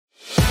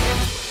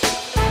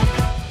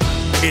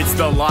It's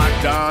the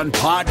Locked On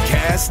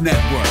Podcast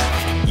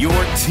Network, your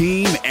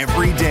team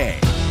every day.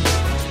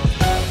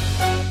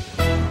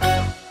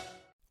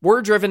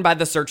 We're driven by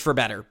the search for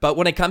better, but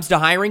when it comes to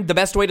hiring, the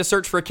best way to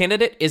search for a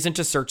candidate isn't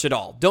to search at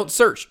all. Don't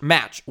search,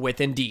 match with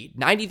Indeed.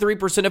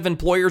 93% of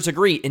employers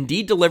agree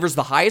Indeed delivers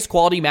the highest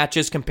quality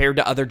matches compared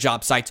to other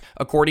job sites,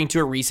 according to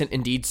a recent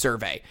Indeed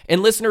survey.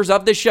 And listeners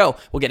of this show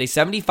will get a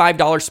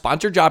 $75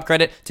 sponsored job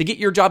credit to get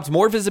your jobs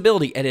more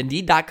visibility at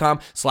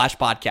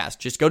Indeed.com/podcast.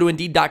 Just go to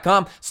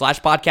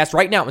Indeed.com/podcast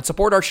right now and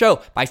support our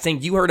show by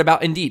saying you heard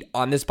about Indeed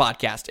on this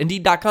podcast.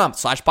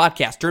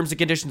 Indeed.com/podcast. Terms and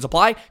conditions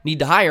apply. Need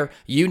to hire?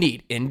 You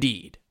need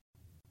Indeed.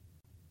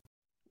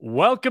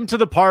 Welcome to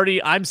the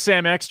party. I'm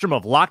Sam Ekstrom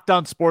of Locked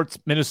On Sports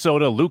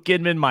Minnesota. Luke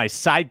Inman, my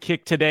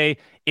sidekick today.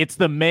 It's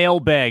the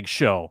mailbag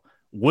show.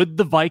 Would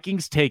the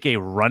Vikings take a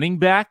running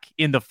back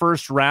in the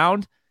first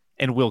round?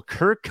 And will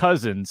Kirk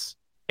Cousins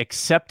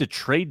accept a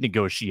trade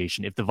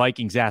negotiation if the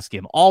Vikings ask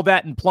him? All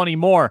that and plenty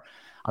more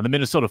on the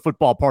Minnesota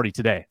Football Party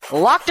today.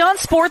 Locked On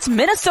Sports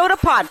Minnesota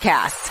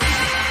podcast.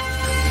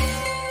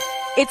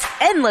 It's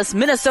endless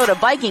Minnesota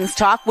Vikings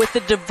talk with the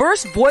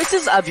diverse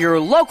voices of your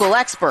local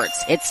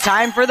experts. It's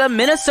time for the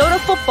Minnesota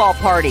Football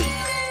Party.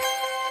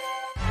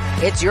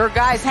 It's your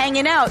guys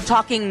hanging out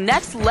talking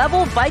next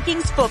level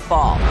Vikings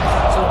football.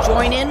 So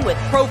join in with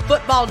Pro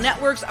Football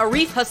Network's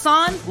Arif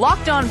Hassan,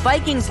 Locked On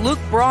Vikings Luke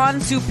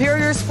Braun,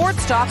 Superior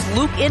Sports Talk's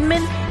Luke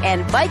Inman,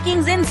 and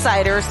Vikings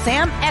insider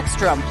Sam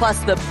Ekstrom, plus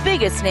the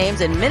biggest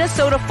names in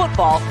Minnesota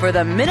football for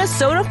the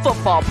Minnesota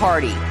Football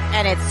Party.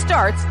 And it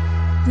starts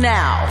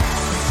now.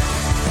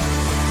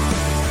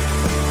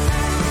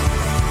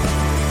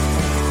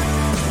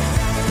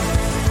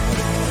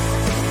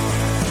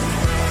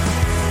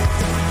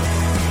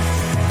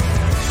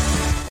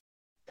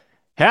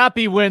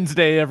 Happy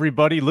Wednesday,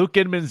 everybody. Luke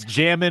Inman's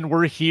jamming.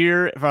 We're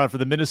here for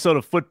the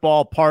Minnesota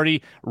Football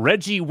Party.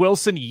 Reggie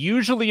Wilson,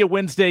 usually a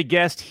Wednesday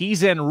guest.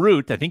 He's en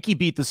route. I think he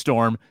beat the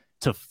storm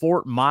to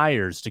Fort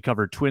Myers to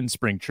cover Twin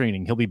Spring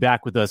training. He'll be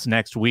back with us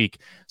next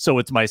week. So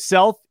it's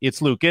myself,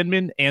 it's Luke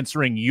Inman,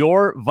 answering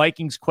your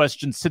Vikings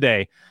questions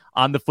today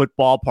on the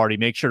Football Party.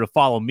 Make sure to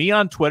follow me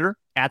on Twitter,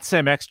 at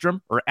Sam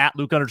Ekstrom, or at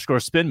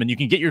Luke_Spinman. You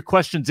can get your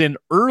questions in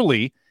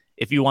early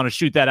if you want to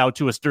shoot that out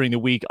to us during the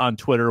week on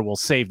Twitter. We'll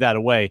save that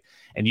away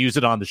and use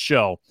it on the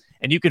show.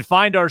 And you can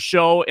find our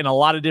show in a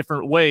lot of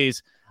different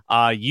ways.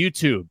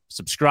 YouTube,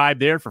 subscribe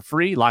there for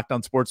free. Locked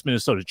On Sports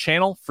Minnesota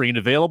channel, free and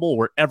available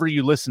wherever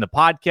you listen to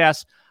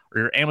podcasts, or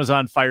your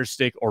Amazon Fire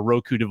Stick or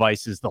Roku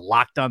devices, the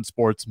Locked On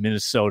Sports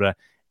Minnesota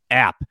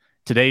app.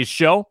 Today's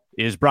show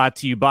is brought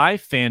to you by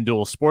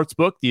FanDuel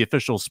Sportsbook, the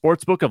official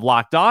sportsbook of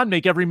Locked On.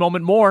 Make every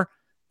moment more.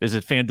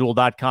 Visit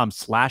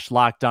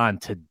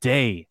FanDuel.com/LockedOn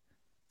today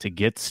to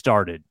get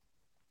started.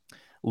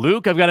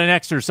 Luke, I've got an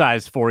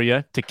exercise for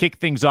you to kick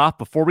things off.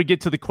 Before we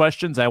get to the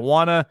questions, I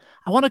wanna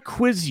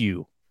quiz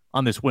you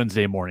on this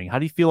Wednesday morning. How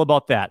do you feel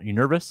about that? Are you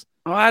nervous?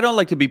 Well, I don't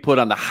like to be put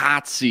on the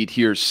hot seat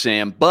here,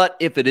 Sam, but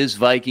if it is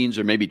Vikings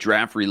or maybe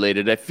draft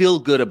related, I feel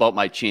good about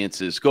my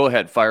chances. Go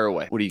ahead, fire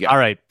away. What do you got? All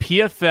right,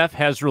 PFF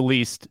has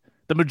released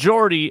the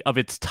majority of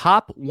its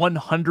top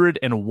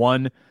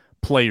 101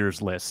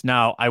 players list.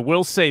 Now, I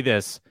will say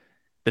this,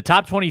 the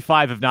top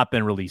 25 have not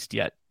been released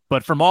yet,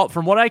 but from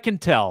what I can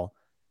tell,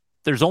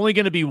 there's only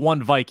going to be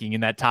one Viking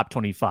in that top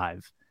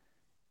 25.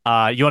 You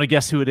want to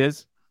guess who it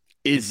is?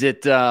 Is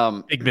it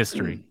big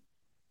mystery?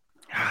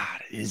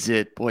 God, is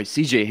it? Boy,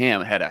 CJ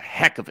Ham had a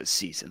heck of a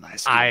season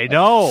last year. I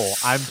know.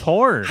 I'm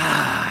torn.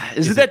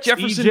 Is it that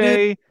Jefferson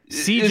dude?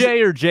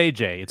 CJ or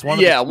JJ? It's one.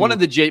 One of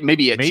the J.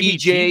 Maybe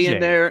TJ in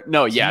there.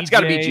 No, yeah, TJ. It's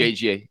got to be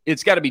JJ.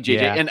 It's got to be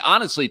JJ. Yeah. And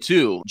honestly,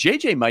 too,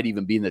 JJ might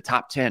even be in the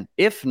top 10,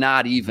 if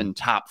not even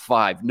top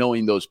 5,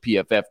 knowing those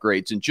PFF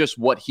grades and just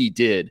what he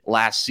did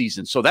last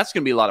season. So that's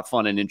going to be a lot of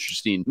fun and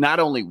interesting. Not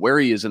only where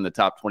he is in the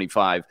top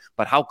 25,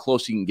 but how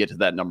close he can get to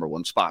that number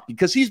 1 spot,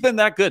 because he's been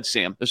that good,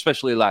 Sam,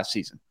 especially last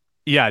season.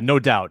 Yeah, no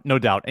doubt.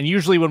 And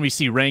usually when we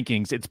see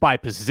rankings, it's by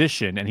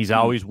position, and he's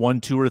always 1,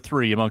 2, or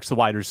 3 amongst the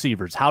wide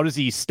receivers. How does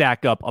he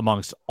stack up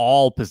amongst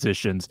all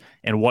positions,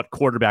 and what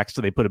quarterbacks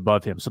do they put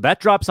above him? So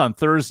that drops on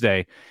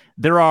Thursday.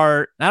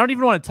 I don't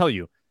even want to tell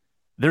you,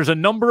 there's a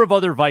number of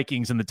other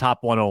Vikings in the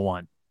top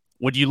 101.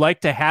 Would you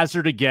like to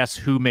hazard a guess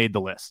who made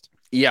the list?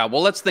 Yeah,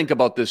 well, let's think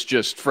about this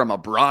just from a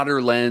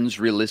broader lens,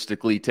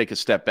 realistically, take a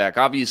step back.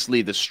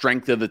 Obviously, the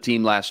strength of the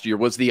team last year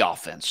was the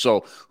offense.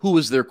 So who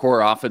was their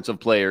core offensive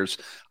players?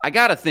 I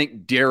got to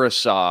think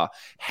Darisaw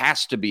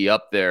has to be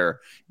up there.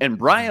 And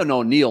Brian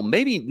O'Neill,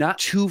 maybe not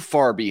too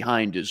far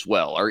behind as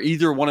well. Are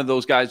either one of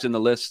those guys in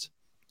the list?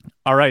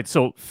 All right,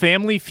 so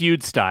Family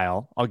Feud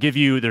style. I'll give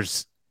you,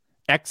 let's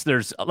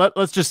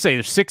just say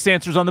there's 6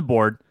 answers on the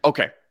board.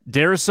 Okay.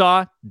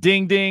 Darisaw,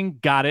 ding, ding,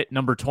 got it,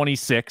 number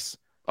 26.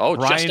 Oh,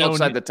 just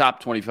outside the top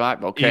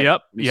 25. Okay.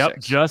 Yep,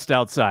 just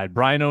outside.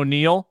 Brian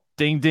O'Neill,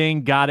 ding,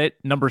 ding, got it,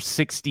 number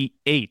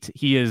 68.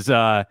 He is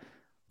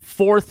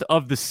 4th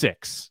of the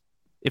 6,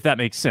 if that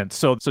makes sense.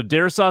 So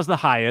Darisaw's the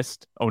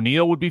highest.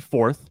 O'Neill would be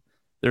 4th.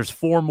 There's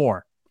 4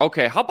 more.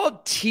 Okay, how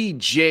about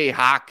T.J.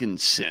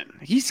 Hawkinson?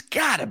 He's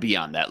got to be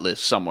on that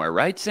list somewhere,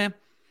 right, Sam?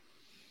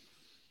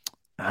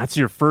 That's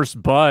your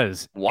first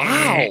buzz.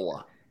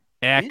 Wow.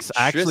 X.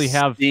 I actually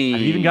have. I've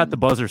even got the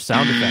buzzer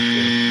sound effect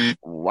here.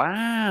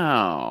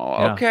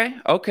 Wow.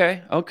 Yeah.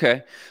 Okay.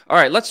 All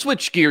right, let's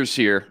switch gears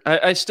here.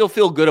 I still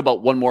feel good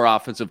about one more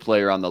offensive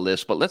player on the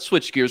list, but let's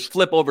switch gears,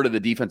 flip over to the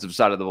defensive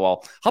side of the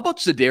ball. How about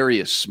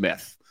Zadarius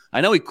Smith?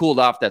 I know he cooled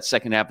off that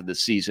second half of the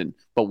season,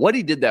 but what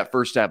he did that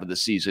first half of the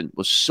season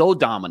was so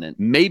dominant,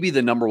 maybe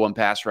the number one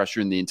pass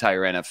rusher in the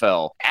entire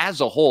NFL.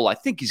 As a whole, I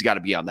think he's got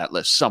to be on that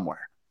list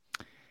somewhere.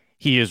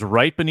 He is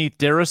right beneath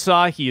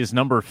Darrisaw. He is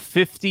number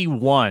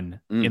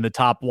 51 in the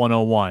top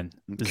 101.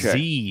 Okay.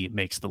 Z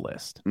makes the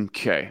list.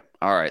 Okay.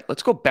 All right.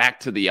 Let's go back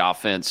to the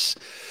offense.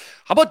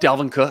 How about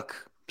Dalvin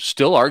Cook?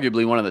 Still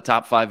arguably one of the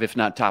top 5, if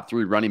not top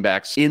 3 running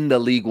backs in the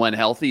league when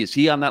healthy. Is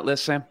he on that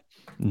list, Sam?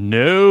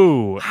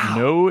 No.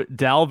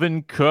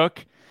 Dalvin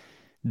Cook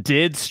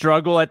did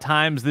struggle at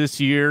times this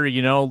year.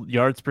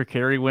 Yards per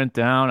carry went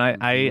down.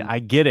 I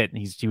get it.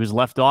 He was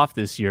left off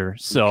this year.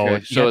 So,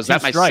 okay. So is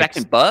that my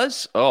second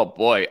buzz? Oh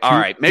boy. All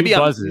right. Maybe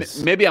I'm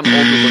overlooking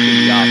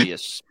the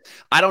obvious.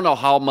 I don't know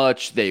how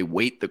much they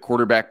weight the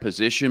quarterback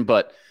position,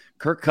 but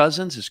Kirk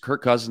Cousins, is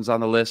Kirk Cousins on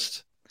the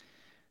list?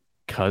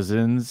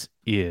 Cousins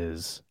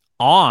is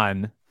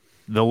on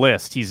the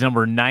list. He's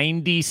number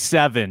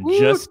 97.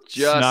 Ooh,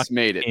 just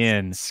made it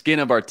in. Skin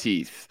of our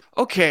teeth.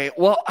 Okay,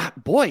 well,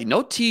 boy,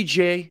 no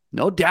TJ,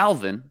 no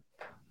Dalvin.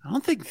 I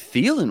don't think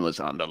Thielen was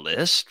on the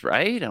list,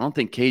 right? I don't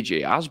think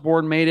KJ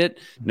Osborne made it.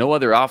 No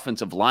other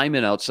offensive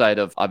lineman outside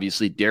of,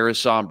 obviously,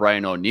 Darrisaw and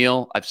Brian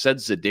O'Neill. I've said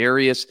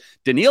Zadarius.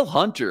 Danielle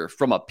Hunter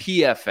from a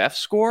PFF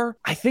score,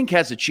 I think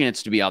has a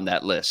chance to be on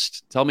that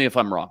list. Tell me if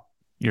I'm wrong.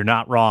 You're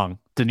not wrong.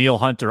 Danielle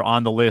Hunter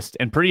on the list,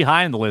 and pretty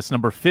high on the list,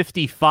 number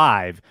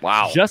 55.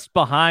 Wow. Just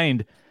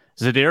behind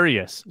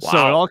Zadarius. Wow. So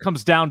it all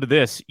comes down to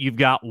this. You've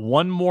got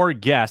one more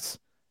guess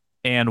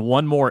and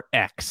one more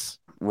X.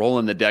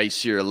 Rolling the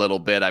dice here a little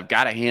bit. I've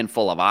got a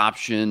handful of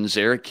options.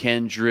 Eric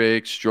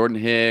Kendricks, Jordan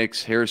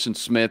Hicks, Harrison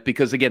Smith,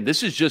 because again,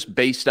 this is just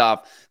based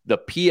off the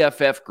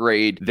PFF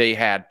grade they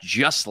had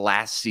just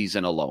last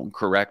season alone,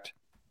 correct?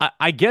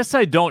 I guess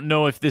I don't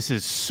know if this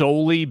is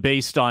solely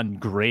based on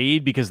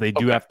grade because they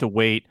do have to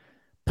weight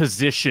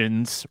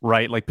positions,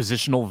 right? Like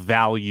positional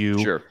value.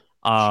 Sure.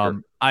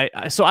 So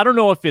I don't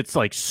know if it's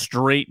like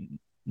straight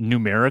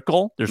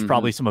numerical. There's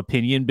probably some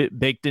opinion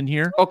baked in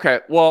here. Okay.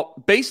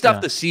 Well, based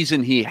off the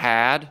season he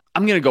had,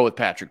 I'm going to go with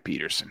Patrick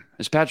Peterson.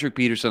 Is Patrick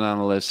Peterson on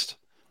the list?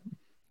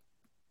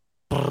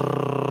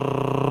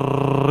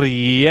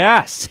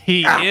 Yes,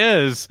 he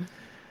is.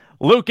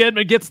 Luke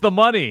Edmond gets the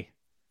money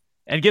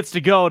and gets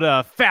to go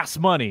to Fast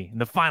Money in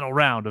the final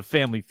round of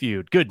Family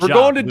Feud. Good job. We're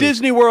going to Luke.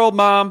 Disney World,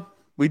 Mom.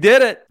 We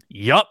did it.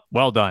 Yup.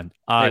 Well done.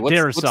 Hey,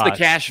 what's the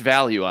cash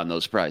value on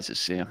those prizes,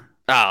 Sam?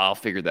 I'll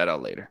figure that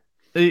out later.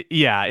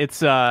 Yeah, it's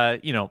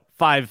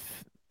 5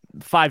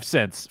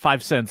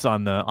 cents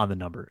on the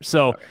number.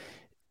 So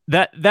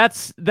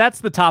that's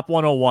the top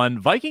 101.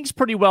 Vikings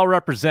pretty well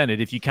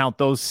represented if you count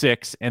those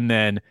 6, and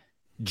then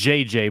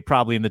JJ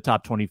probably in the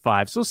top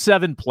 25. So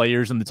 7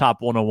 players in the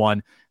top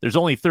 101. There's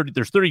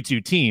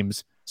 32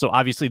 teams, so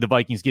obviously the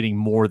Vikings getting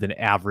more than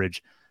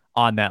average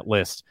on that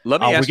list.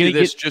 Let me ask you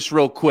this just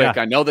real quick.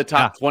 I know the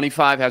top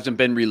 25 hasn't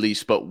been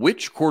released, but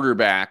which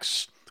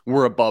quarterbacks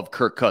were above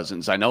Kirk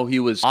Cousins? I know he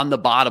was on the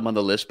bottom of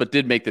the list, but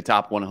did make the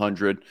top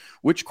 100.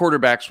 Which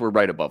quarterbacks were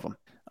right above him?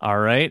 All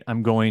right,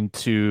 I'm going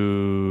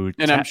to...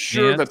 And I'm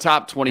sure the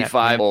top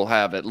 25 will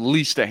have at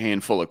least a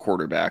handful of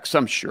quarterbacks.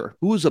 I'm sure.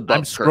 Who's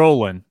above Kirk?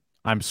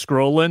 I'm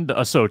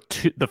scrolling. So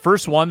the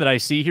first one that I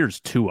see here is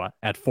Tua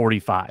at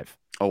 45.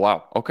 Oh,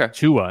 wow. Okay.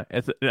 Tua.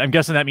 I'm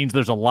guessing that means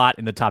there's a lot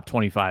in the top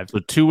 25. So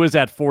Tua's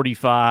at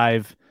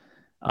 45.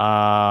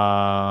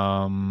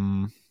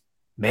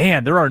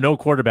 Man, there are no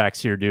quarterbacks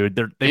here, dude.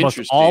 They must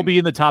all be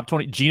in the top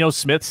 20. Geno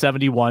Smith,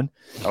 71.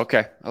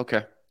 Okay.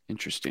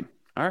 Interesting.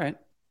 All right.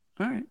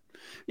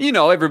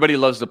 Everybody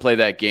loves to play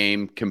that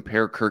game,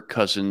 compare Kirk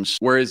Cousins.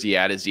 Where is he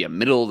at? Is he a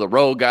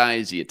middle-of-the-road guy?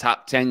 Is he a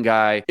top 10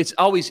 guy? It's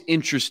always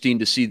interesting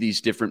to see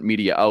these different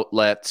media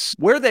outlets,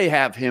 where they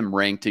have him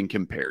ranked and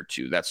compared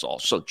to. That's all.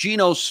 So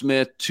Geno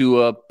Smith,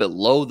 Tua,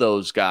 below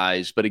those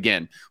guys. But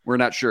again, we're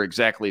not sure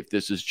exactly if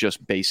this is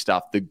just based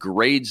off the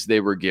grades they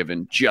were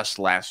given just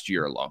last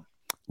year alone.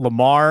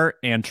 Lamar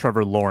and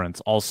Trevor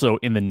Lawrence also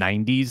in the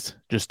 90s,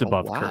 just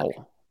above Kirk.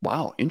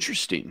 Wow,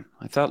 interesting.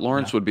 I thought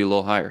Lawrence would be a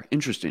little higher.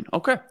 Interesting.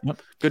 Okay,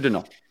 Good to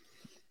know.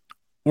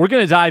 We're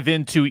going to dive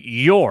into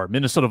your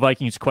Minnesota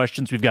Vikings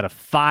questions. We've got a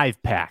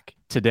 5-pack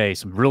today,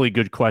 some really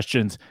good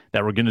questions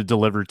that we're going to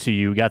deliver to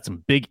you. We got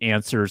some big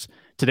answers.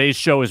 Today's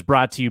show is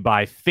brought to you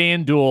by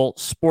FanDuel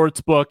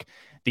Sportsbook.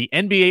 The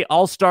NBA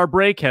All-Star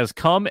break has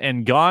come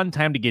and gone.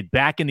 Time to get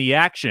back in the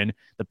action.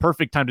 The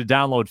perfect time to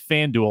download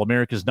FanDuel,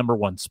 America's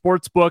 #1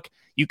 sportsbook.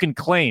 You can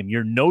claim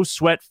your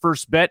no-sweat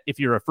first bet if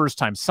you're a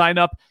first-time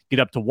sign-up. Get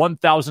up to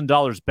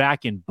 $1,000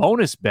 back in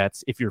bonus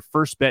bets if your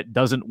first bet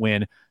doesn't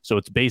win. So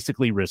it's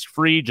basically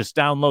risk-free. Just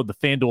download the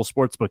FanDuel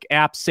Sportsbook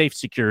app. Safe,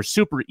 secure,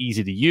 super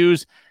easy to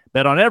use.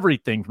 Bet on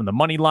everything from the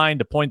money line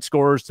to point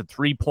scorers to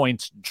 3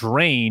 points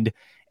drained.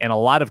 and a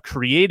lot of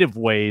creative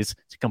ways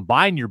to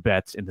combine your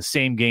bets in the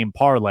same game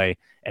parlay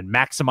and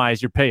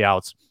maximize your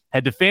payouts.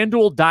 Head to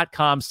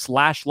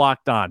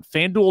FanDuel.com/LockedOn.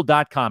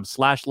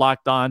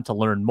 FanDuel.com/LockedOn to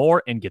learn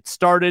more and get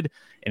started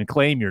and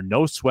claim your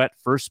no-sweat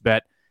first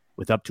bet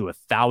with up to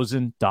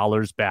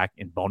 $1,000 back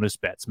in bonus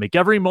bets. Make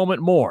every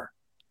moment more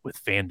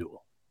with FanDuel.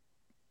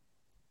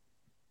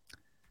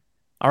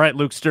 All right,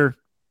 Lukester.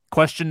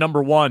 Question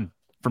number 1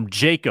 from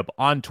Jacob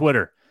on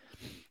Twitter.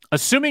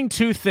 Assuming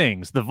two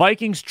things, the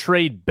Vikings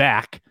trade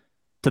back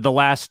to the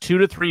last 2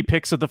 to 3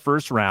 picks of the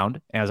first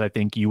round, as I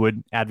think you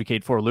would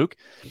advocate for, Luke,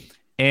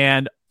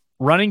 and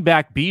running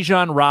back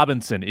Bijan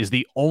Robinson is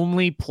the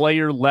only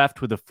player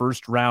left with a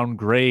first-round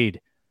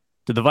grade.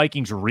 Do the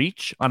Vikings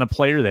reach on a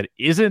player that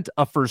isn't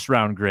a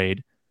first-round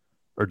grade,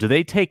 or do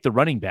they take the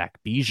running back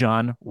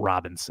Bijan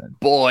Robinson?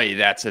 Boy,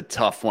 that's a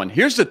tough one.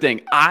 Here's the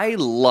thing. I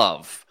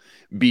love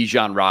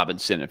Bijan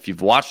Robinson. If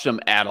you've watched him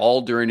at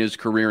all during his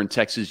career in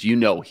Texas, you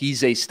know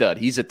he's a stud.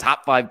 He's a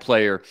top 5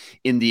 player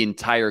in the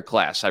entire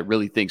class. I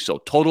really think so.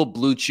 Total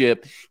blue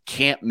chip,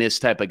 can't miss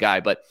type of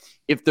guy. But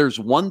if there's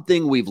one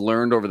thing we've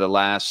learned over the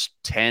last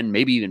 10,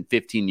 maybe even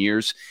 15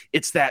 years,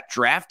 it's that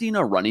drafting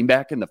a running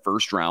back in the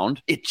first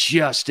round, it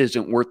just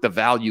isn't worth the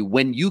value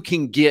when you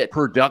can get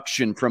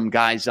production from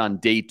guys on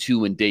day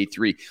 2 and day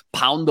 3.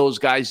 Pound those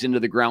guys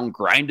into the ground,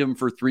 grind them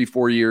for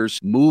 3-4 years,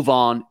 move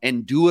on,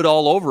 and do it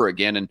all over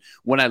again. And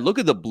when I look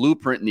at the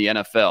blueprint in the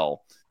NFL,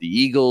 the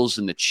Eagles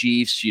and the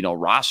Chiefs,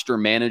 roster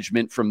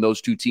management from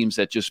those two teams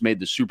that just made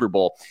the Super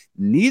Bowl,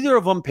 neither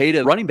of them paid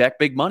a running back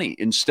big money.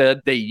 Instead,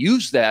 they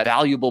used that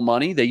valuable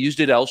money. They used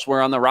it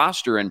elsewhere on the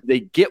roster, and they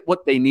get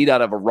what they need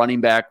out of a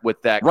running back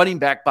with that running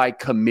back by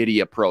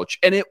committee approach.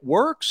 And it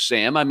works,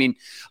 Sam. I mean,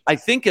 I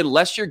think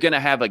unless you're going to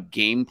have a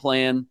game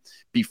plan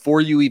before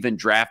you even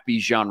draft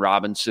Bijan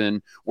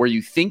Robinson, where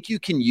you think you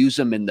can use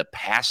him in the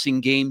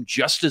passing game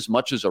just as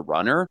much as a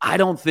runner, I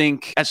don't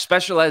think, as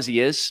special as he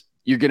is,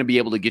 you're going to be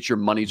able to get your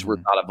money's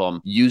worth out of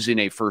them using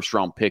a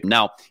first-round pick.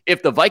 Now,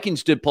 if the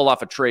Vikings did pull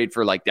off a trade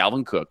for like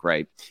Dalvin Cook,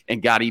 right,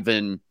 and got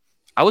even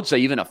a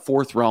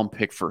 4th-round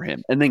pick for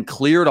him, and then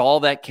cleared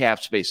all that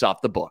cap space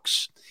off the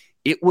books,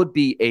 it would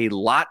be a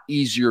lot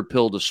easier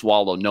pill to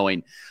swallow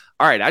knowing,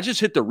 all right, I just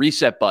hit the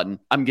reset button.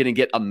 I'm going to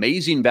get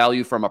amazing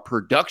value from a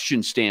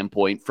production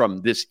standpoint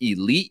from this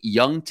elite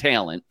young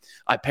talent.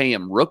 I pay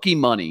him rookie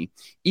money,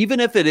 even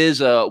if it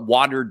is a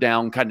watered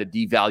down kind of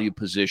devalued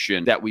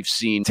position that we've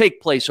seen take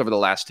place over the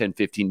last 10,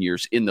 15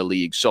 years in the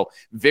league. So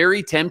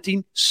very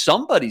tempting.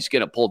 Somebody's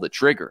going to pull the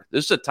trigger.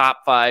 This is a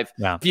top 5.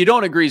 Yeah. If you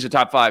don't agree he's a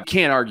top 5,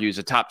 can't argue he's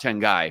a top 10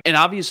 guy. And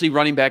obviously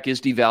running back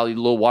is devalued,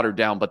 a little watered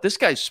down, but this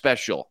guy's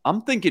special.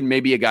 I'm thinking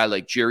maybe a guy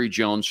like Jerry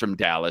Jones from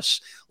Dallas,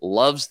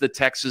 loves the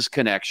Texas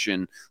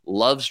connection,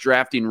 loves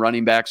drafting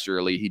running backs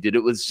early. He did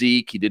it with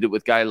Zeke. He did it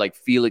with a guy like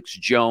Felix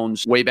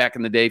Jones way back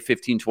in the day,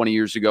 15, 20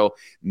 years ago.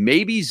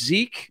 Maybe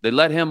Zeke, they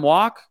let him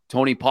walk.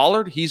 Tony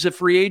Pollard, he's a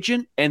free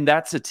agent, and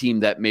that's a team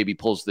that maybe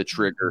pulls the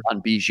trigger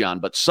on Bijan.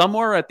 But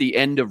somewhere at the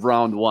end of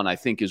round 1, I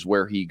think is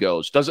where he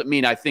goes. Doesn't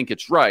mean I think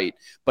it's right,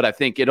 but I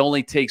think it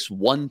only takes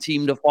one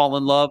team to fall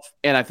in love,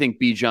 and I think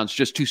Bijan's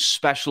just too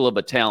special of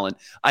a talent.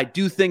 I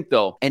do think,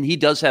 though, and he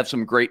does have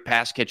some great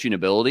pass-catching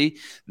ability,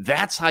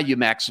 that's how you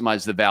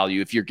maximize the value.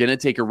 If you're going to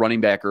take a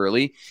running back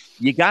early,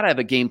 you got to have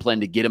a game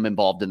plan to get him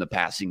involved in the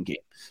passing game.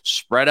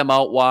 Spread him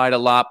out wide a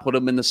lot, put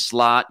him in the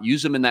slot,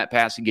 use him in that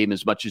passing game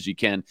as much as you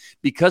can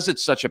because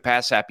it's such a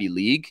pass-happy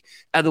league.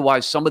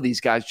 Otherwise, some of these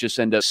guys just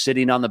end up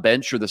sitting on the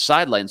bench or the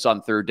sidelines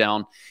on 3rd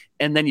down,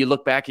 and then you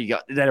look back and you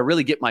go, did I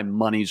really get my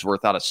money's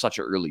worth out of such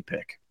an early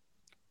pick?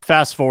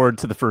 Fast forward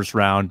to the first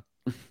round.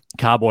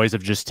 Cowboys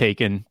have just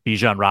taken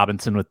Bijan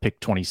Robinson with pick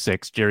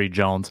 26, Jerry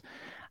Jones.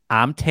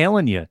 I'm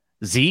telling you,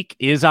 Zeke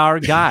is our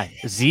guy.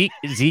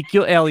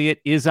 Ezekiel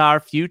Elliott is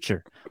our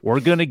future. We're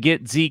going to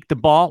get Zeke the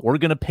ball. We're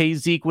going to pay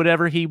Zeke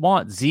whatever he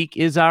wants. Zeke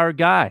is our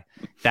guy.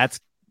 That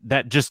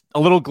just a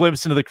little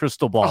glimpse into the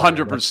crystal ball.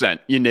 100%.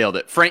 You nailed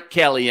it. Frank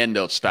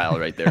Caliendo style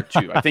right there,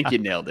 too. I think you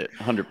nailed it.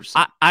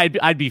 100%.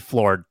 I'd be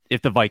floored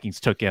if the Vikings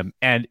took him.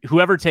 And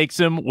whoever takes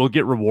him will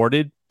get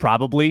rewarded,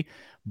 probably.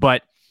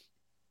 But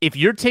if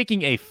you're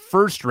taking a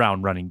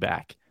first-round running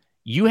back,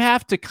 you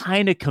have to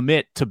kind of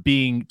commit to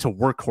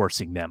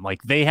workhorsing them.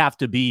 Like, they have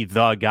to be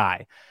the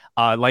guy.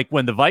 Like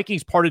when the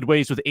Vikings parted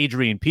ways with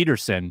Adrian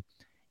Peterson,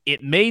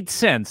 it made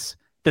sense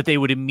that they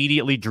would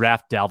immediately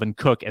draft Dalvin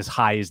Cook as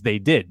high as they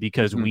did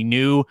because we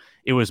knew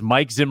it was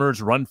Mike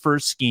Zimmer's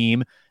run-first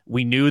scheme.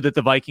 We knew that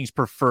the Vikings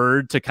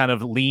preferred to kind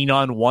of lean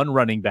on one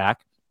running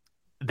back.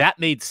 That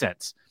made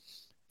sense.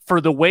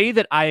 For the way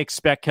that I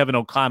expect Kevin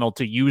O'Connell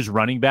to use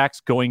running backs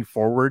going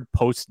forward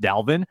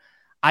post-Dalvin,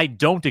 I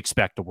don't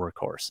expect a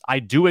workhorse. I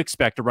do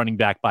expect a running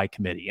back by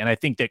committee. And I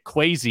think that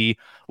Kwesi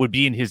would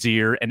be in his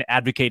ear and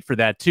advocate for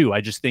that too. I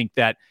just think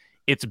that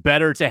it's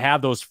better to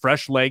have those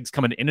fresh legs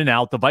coming in and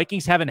out. The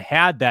Vikings haven't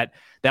had that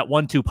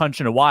 1-2 punch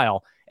in a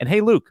while. And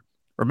hey, Luke,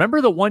 remember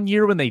the one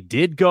year when they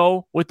did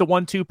go with the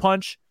 1-2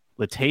 punch?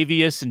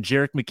 Latavius and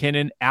Jerick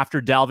McKinnon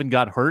after Dalvin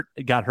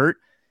got hurt.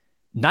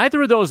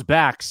 Neither of those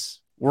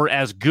backs were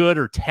as good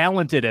or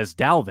talented as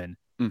Dalvin,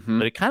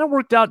 but it kind of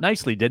worked out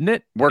nicely, didn't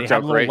it? Worked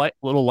out great.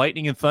 Little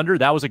lightning and thunder.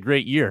 That was a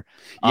great year.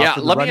 Yeah,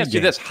 let me ask you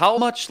this. How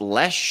much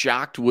less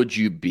shocked would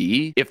you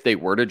be if they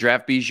were to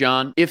draft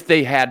Bijan, if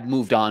they had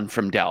moved on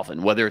from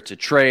Dalvin, whether it's a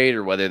trade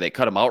or whether they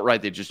cut him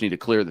outright, they just need to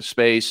clear the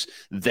space?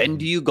 Then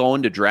do you go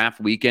into draft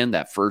weekend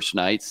that first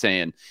night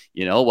saying,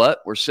 you know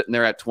what, we're sitting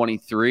there at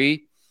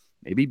 23,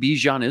 maybe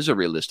Bijan is a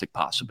realistic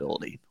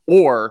possibility?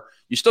 Or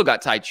you still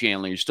got Ty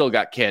Chandler, you still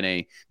got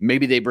Kenny,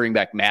 maybe they bring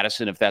back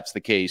Madison if that's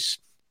the case.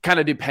 Kind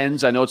of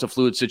depends. I know it's a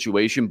fluid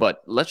situation,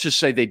 but let's just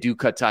say they do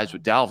cut ties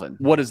with Dalvin.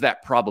 What does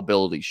that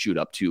probability shoot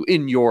up to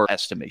in your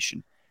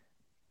estimation?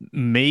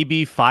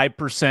 Maybe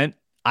 5%.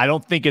 I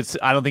don't think it's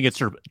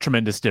a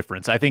tremendous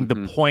difference. I think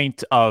the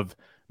point of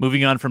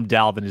moving on from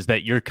Dalvin is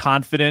that you're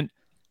confident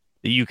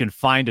that you can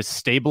find a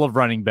stable of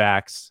running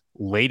backs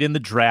late in the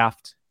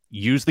draft,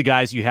 use the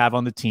guys you have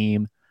on the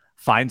team,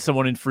 find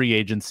someone in free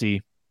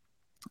agency.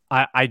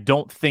 I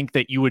don't think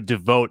that you would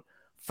devote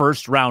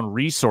first round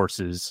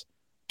resources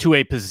to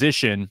a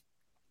position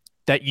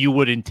that you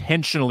would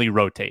intentionally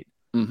rotate,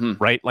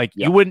 right? Like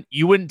you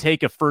wouldn't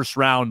take a first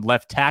round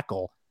left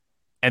tackle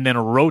and then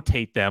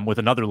rotate them with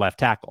another left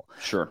tackle.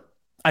 Sure.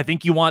 I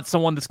think you want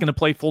someone that's going to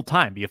play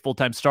full-time, be a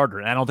full-time starter.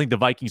 And I don't think the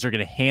Vikings are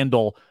going to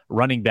handle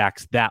running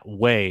backs that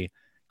way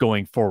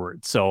going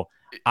forward. So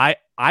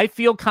I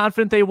feel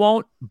confident they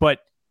won't, but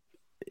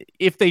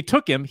if they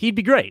took him, he'd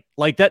be great.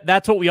 Like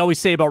that's what we always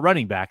say about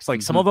running backs.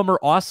 Like some of them are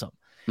awesome.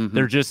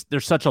 They're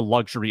such a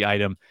luxury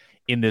item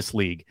in this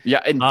league. Yeah,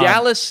 and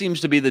Dallas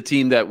seems to be the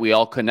team that we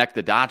all connect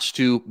the dots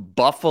to.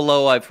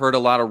 Buffalo, I've heard a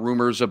lot of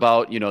rumors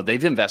about.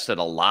 They've invested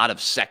a lot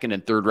of second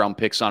and third round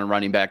picks on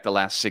running back the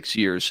last 6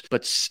 years,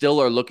 but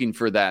still are looking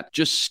for that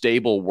just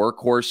stable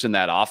workhorse in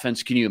that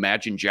offense. Can you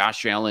imagine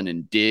Josh Allen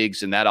and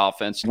Diggs in that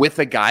offense with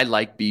a guy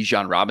like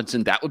Bijan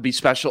Robinson? That would be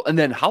special. And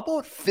then how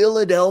about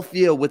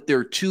Philadelphia with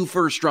their 2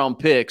 first-round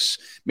picks?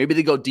 Maybe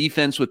they go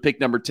defense with pick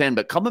number 10,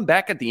 but coming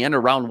back at the end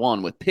of round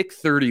 1 with pick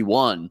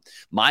 31,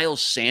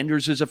 Miles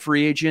Sanders is a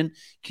free agent.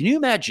 Can you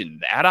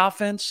imagine that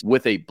offense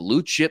with a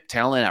blue chip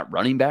talent at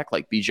running back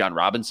like Bijan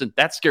Robinson?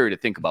 That's scary to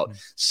think about.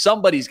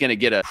 Somebody's going to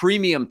get a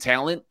premium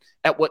talent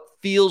at what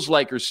feels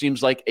like or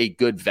seems like a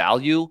good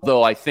value,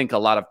 though I think a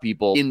lot of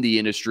people in the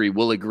industry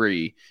will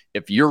agree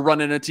if you're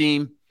running a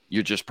team,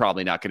 you're just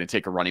probably not going to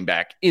take a running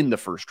back in the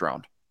first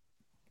round.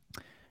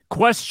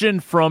 Question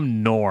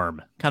from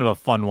Norm, kind of a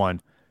fun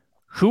one.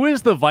 Who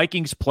is the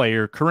Vikings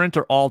player, current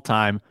or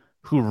all-time,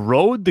 who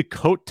rode the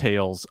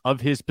coattails of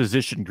his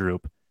position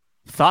group,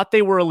 thought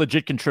they were a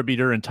legit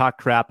contributor and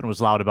talked crap and was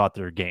loud about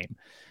their game?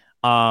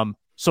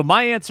 So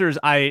my answer is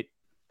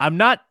I'm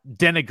not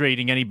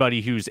denigrating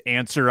anybody whose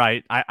answer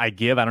I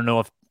give. I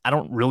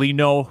don't really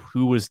know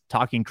who was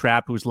talking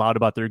crap, who was loud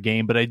about their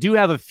game, but I do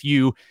have a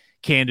few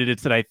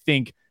candidates that I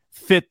think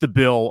fit the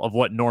bill of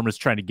what Norm is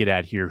trying to get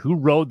at here. Who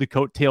rode the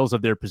coattails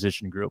of their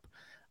position group?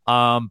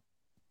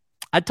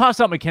 I'd toss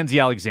out Mackenzie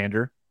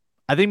Alexander.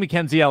 I think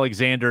Mackenzie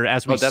Alexander,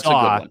 as we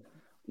saw,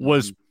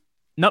 was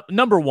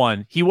number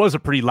one. He was a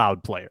pretty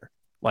loud player.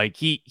 Like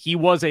he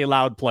was a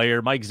loud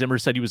player. Mike Zimmer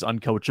said he was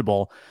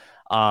uncoachable.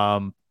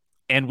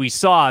 And we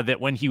saw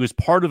that when he was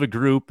part of a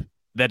group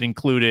that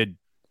included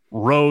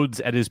Rhodes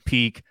at his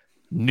peak,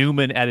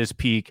 Newman at his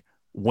peak,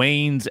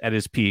 Waynes at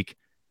his peak,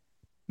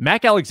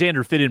 Mac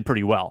Alexander fit in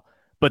pretty well.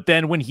 But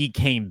then when he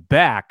came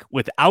back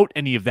without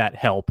any of that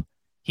help,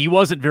 he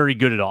wasn't very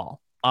good at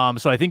all.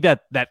 So I think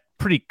that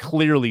pretty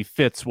clearly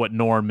fits what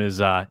Norm is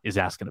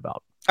asking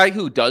about.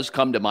 Who does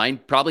come to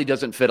mind, probably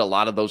doesn't fit a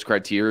lot of those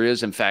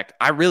criterias. In fact,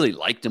 I really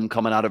liked him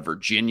coming out of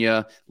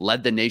Virginia,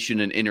 led the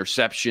nation in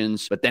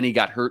interceptions, but then he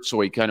got hurt,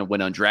 so he kind of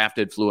went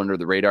undrafted, flew under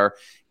the radar.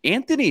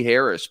 Anthony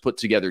Harris put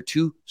together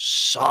 2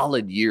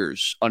 solid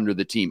years under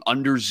the team,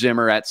 under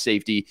Zimmer at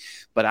safety,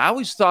 but I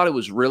always thought it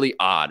was really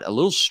odd, a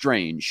little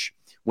strange.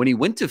 When he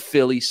went to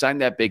Philly,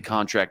 signed that big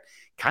contract,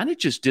 kind of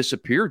just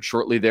disappeared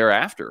shortly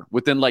thereafter.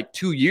 Within like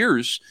 2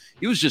 years,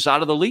 he was just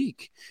out of the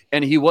league.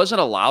 And he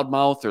wasn't a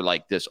loudmouth or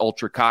like this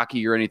ultra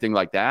cocky or anything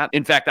like that.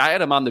 In fact, I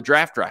had him on the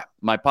Draft Drive,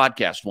 my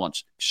podcast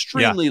once.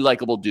 Extremely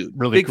likable dude.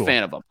 Really big cool.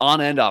 Fan of him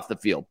on and off the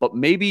field. But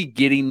maybe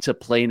getting to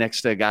play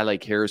next to a guy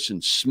like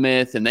Harrison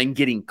Smith and then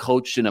getting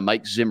coached in a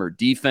Mike Zimmer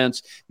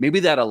defense, maybe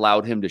that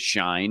allowed him to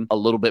shine a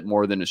little bit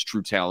more than his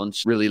true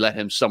talents, really let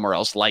him somewhere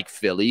else like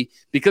Philly.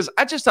 Because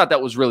I just thought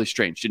that was really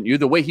strange, didn't you?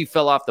 The way he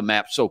fell off the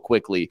map so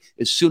quickly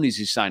as soon as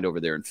he signed over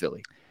there in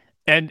Philly.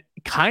 And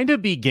kind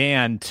of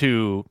began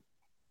to,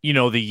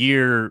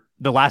 the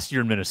last year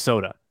in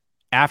Minnesota,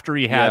 after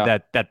he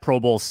had that Pro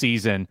Bowl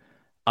season,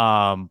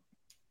 and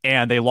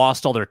they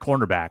lost all their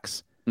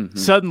cornerbacks. Mm-hmm.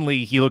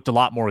 Suddenly he looked a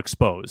lot more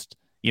exposed.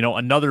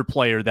 Another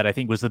player that I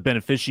think was the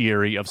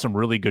beneficiary of some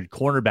really good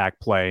cornerback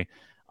play,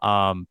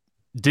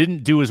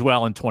 didn't do as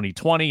well in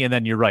 2020. And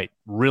then you're right,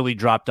 really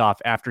dropped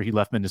off after he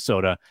left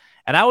Minnesota.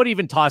 And I would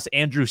even toss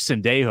Andrew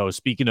Sendejo.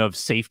 Speaking of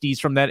safeties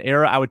from that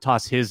era, I would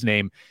toss his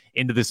name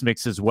into this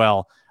mix as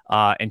well.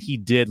 And he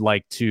did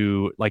like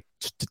to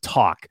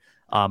talk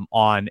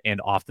on and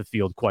off the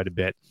field quite a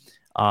bit.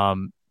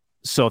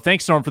 So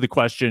thanks, Norm, for the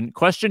question.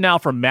 Question now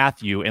from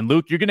Matthew. And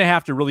Luke, you're going to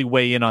have to really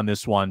weigh in on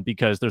this one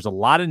because there's a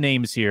lot of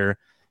names here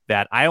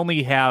that I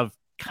only have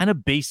kind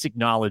of basic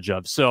knowledge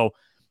of. So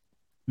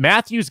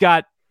Matthew's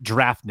got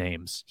draft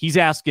names. He's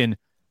asking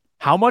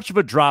how much of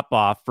a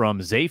drop-off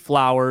from Zay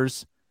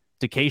Flowers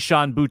to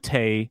Kayshon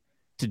Boutte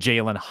to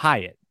Jalen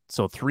Hyatt.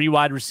 So 3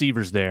 wide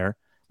receivers there.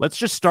 Let's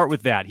just start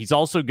with that. He's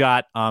also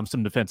got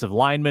some defensive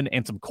linemen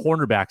and some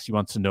cornerbacks he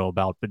wants to know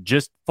about. But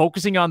just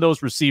focusing on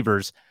those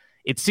receivers,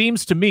 it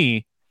seems to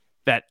me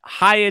that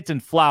Hyatt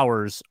and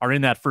Flowers are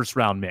in that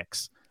first-round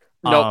mix.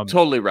 No,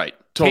 totally right.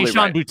 Totally Kayshon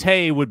right.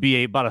 Boutte would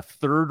be about a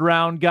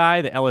third-round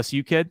guy, the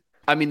LSU kid.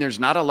 I mean, there's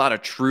not a lot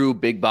of true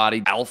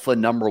big-bodied alpha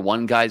number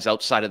 1 guys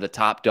outside of the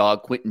top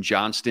dog, Quentin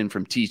Johnston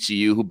from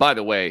TCU, who, by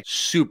the way,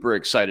 super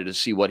excited to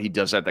see what he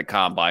does at the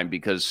Combine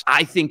because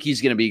I think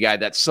he's going to be a guy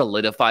that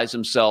solidifies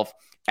himself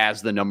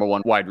as the number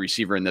 1 wide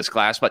receiver in this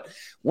class. But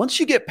once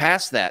you get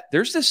past that,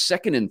 there's this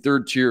second and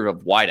third tier of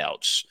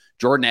wideouts.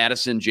 Jordan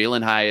Addison,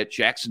 Jalen Hyatt,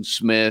 Jackson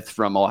Smith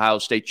from Ohio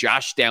State,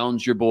 Josh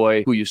Downs, your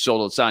boy, who you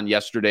sold us on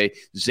yesterday,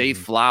 Zay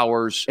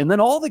Flowers, and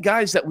then all the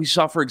guys that we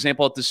saw, for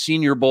example, at the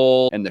Senior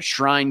Bowl and the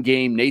Shrine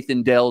Game,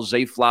 Nathan Dell,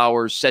 Zay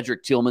Flowers,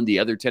 Cedric Tillman, the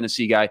other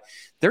Tennessee guy.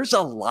 There's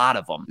a lot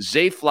of them.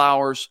 Zay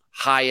Flowers,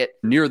 Hyatt,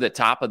 near the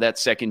top of that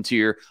second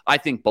tier. I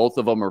think both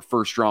of them are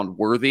first-round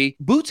worthy.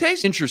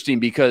 Boutte's interesting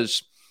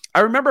because I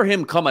remember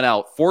him coming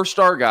out,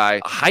 4-star guy,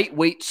 height,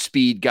 weight,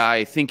 speed guy.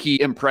 I think he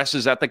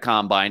impresses at the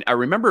Combine. I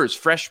remember his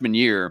freshman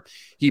year,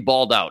 he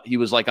balled out. He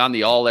was like on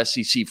the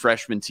all-SEC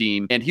freshman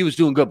team, and he was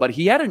doing good, but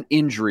he had an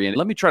injury. And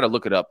let me try to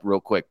look it up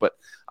real quick, but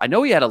I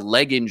know he had a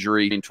leg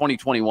injury in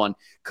 2021,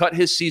 cut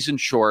his season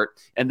short,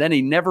 and then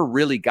he never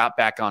really got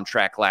back on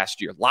track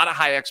last year. A lot of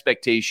high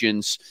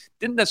expectations.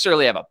 Didn't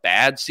necessarily have a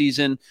bad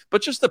season,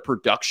 but just the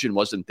production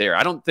wasn't there.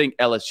 I don't think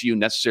LSU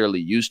necessarily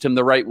used him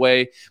the right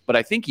way, but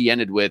I think he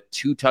ended with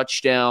 2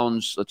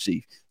 touchdowns. Let's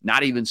see,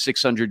 not even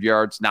 600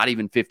 yards, not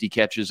even 50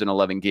 catches in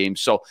 11 games.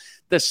 So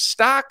the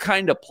stock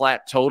kind of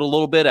plateaued a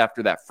little bit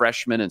after that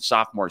freshman and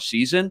sophomore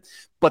season,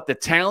 but the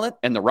talent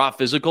and the raw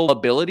physical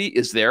ability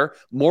is there.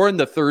 More in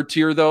the third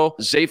tier, though.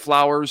 Zay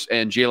Flowers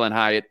and Jalen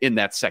Hyatt in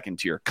that second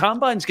tier.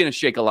 Combine's going to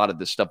shake a lot of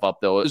this stuff up,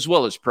 though, as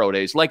well as pro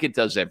days, like it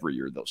does every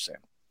year, though, Sam.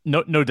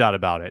 No doubt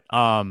about it.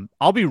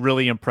 I'll be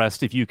really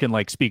impressed if you can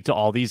speak to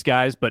all these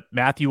guys, but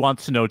Matthew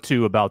wants to know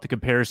too about the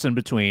comparison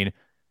between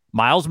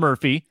Miles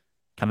Murphy,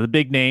 kind of the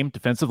big name,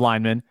 defensive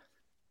lineman,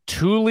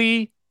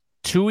 Tuli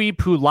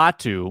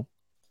Tuipulatu,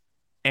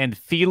 and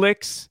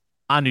Felix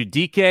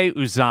Anudike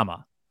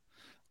Uzama.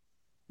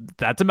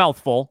 That's a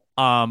mouthful.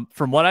 From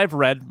what I've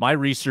read, my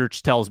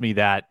research tells me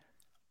that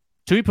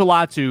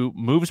Tuipulatu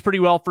moves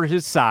pretty well for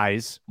his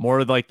size,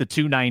 more like the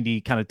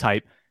 290 kind of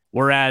type.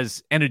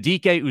 Whereas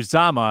Anudike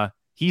Uzama,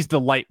 he's the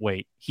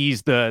lightweight.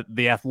 He's the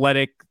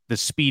athletic, the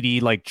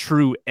speedy,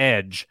 true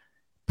edge,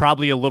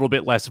 probably a little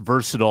bit less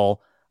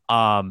versatile,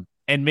 and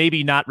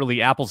maybe not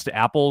really apples to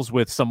apples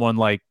with someone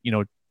like,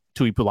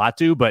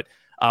 Tuipulatu. But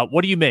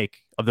what do you make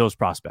of those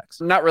prospects?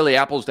 Not really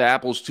apples to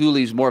apples.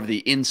 Tuli's more of the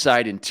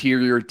inside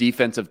interior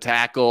defensive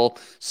tackle.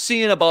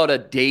 Seeing about a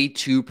day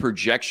 2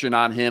 projection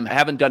on him.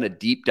 Haven't done a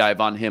deep dive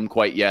on him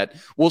quite yet.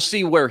 We'll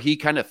see where he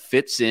kind of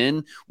fits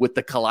in with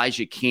the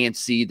Kalijah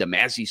Cansey, the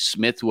Mazzie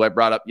Smith, who I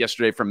brought up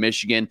yesterday from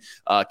Michigan,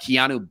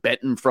 Keanu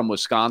Benton from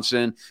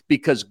Wisconsin,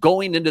 because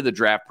going into the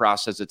draft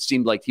process, it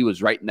seemed like he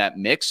was right in that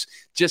mix.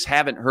 Just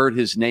haven't heard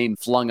his name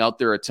flung out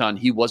there a ton.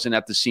 He wasn't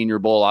at the Senior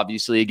Bowl,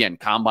 obviously. Again,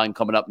 Combine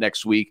coming up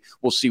next week.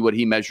 We'll see what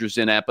he measures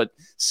in at, but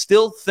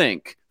still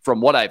think,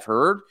 from what I've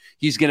heard,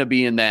 he's going to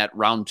be in that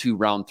round 2,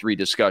 round 3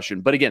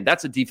 discussion. But again,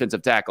 that's a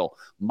defensive tackle.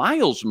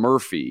 Miles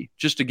Murphy,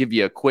 just to give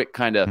you a quick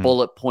kind of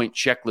bullet point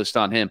checklist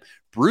on him,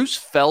 Bruce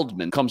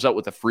Feldman comes out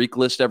with a freak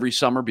list every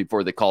summer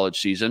before the college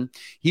season.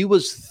 He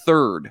was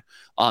 3rd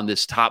on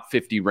this top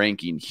 50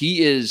 ranking.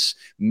 He is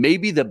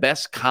maybe the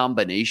best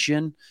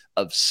combination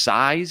of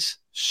size,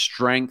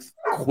 strength,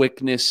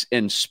 quickness,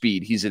 and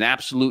speed. He's an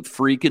absolute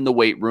freak in the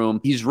weight room.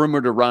 He's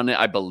rumored to run,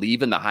 I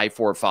believe, in the high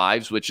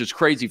 4.5s, which is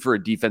crazy for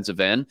a defensive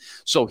end.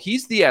 So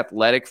he's the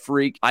athletic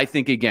freak. I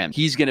think, again,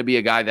 he's going to be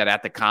a guy that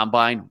at the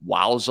Combine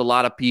wows a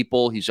lot of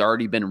people. He's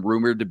already been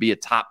rumored to be a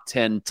top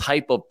 10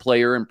 type of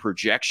player in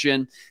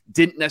projection.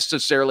 Didn't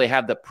necessarily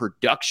have the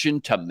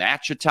production to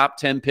match a top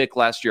 10 pick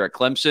last year at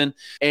Clemson.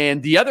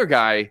 And the other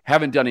guy,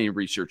 haven't done any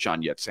research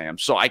on yet, Sam.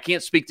 So I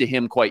can't speak to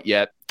him quite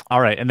yet.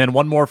 All right. And then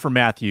one more for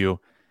Matthew.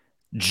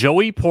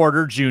 Joey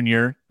Porter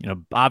Jr.,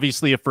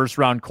 obviously a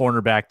first-round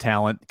cornerback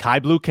talent. Kai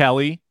Blue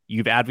Kelly,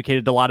 you've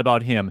advocated a lot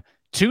about him.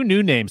 2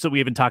 new names that we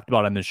haven't talked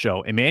about on this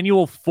show,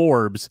 Emmanuel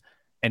Forbes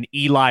and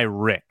Eli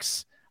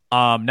Ricks.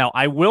 Now,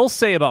 I will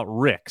say about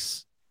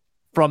Ricks,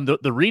 from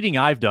the reading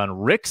I've done,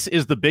 Ricks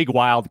is the big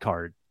wild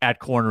card at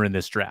corner in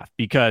this draft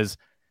because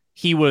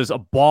he was a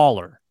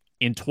baller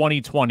in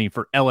 2020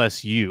 for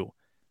LSU.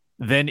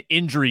 Then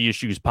injury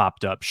issues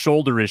popped up,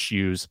 shoulder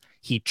issues.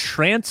 He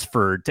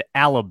transferred to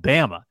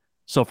Alabama.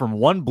 So from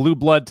one blue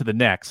blood to the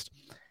next.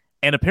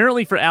 And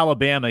apparently for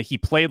Alabama, he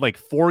played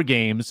 4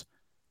 games,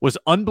 was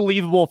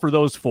unbelievable for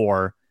those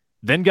 4,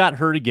 then got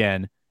hurt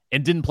again,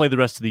 and didn't play the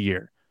rest of the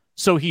year.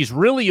 So he's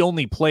really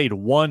only played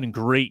one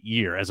great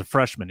year as a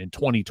freshman in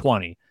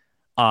 2020,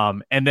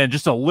 and then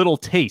just a little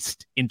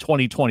taste in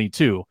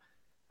 2022.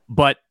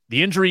 But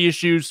the injury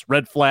issues,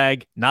 red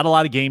flag, not a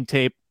lot of game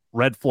tape,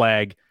 red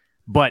flag,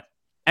 but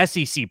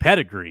SEC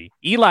pedigree.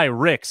 Eli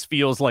Ricks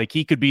feels like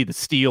he could be the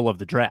steal of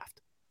the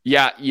draft.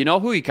 Yeah, you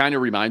know who he kind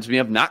of reminds me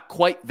of? Not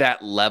quite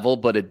that level,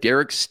 but a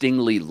Derek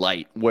Stingley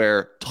light,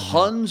 where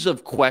tons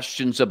of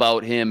questions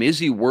about him. Is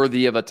he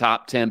worthy of a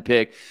top 10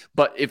 pick?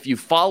 But if you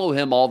follow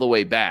him all the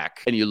way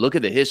back and you look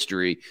at the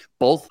history,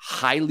 both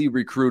highly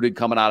recruited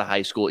coming out of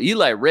high school.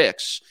 Eli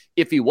Ricks,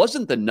 if he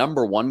wasn't the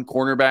number one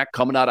cornerback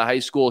coming out of high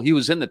school, he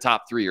was in the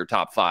top 3 or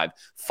top 5.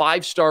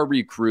 5-star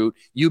recruit.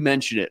 You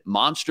mentioned it.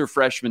 Monster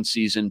freshman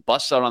season.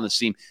 Busts out on the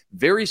scene.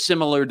 Very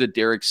similar to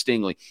Derek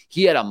Stingley.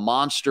 He had a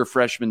monster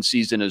freshman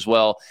season as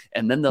well.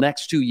 And then the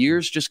next 2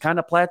 years just kind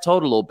of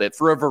plateaued a little bit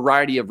for a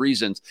variety of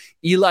reasons.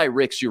 Eli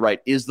Ricks, you're right,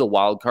 is the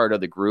wild card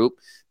of the group.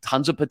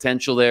 Tons of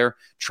potential there.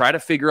 Try to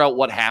figure out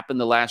what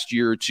happened the last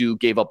year or two.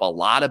 Gave up a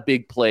lot of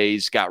big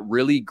plays, got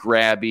really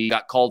grabby,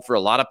 got called for a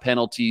lot of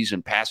penalties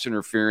and pass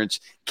interference.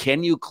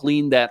 Can you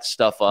clean that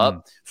stuff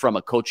up from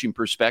a coaching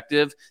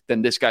perspective?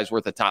 Then this guy's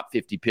worth a top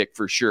 50 pick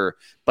for sure.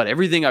 But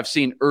everything I've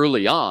seen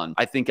early on,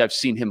 I think I've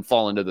seen him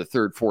fall into the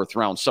 3rd, 4th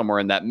round, somewhere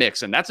in that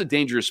mix. And that's a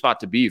dangerous spot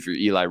to be if you're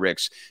Eli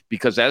Ricks,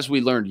 because as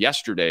we learned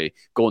yesterday,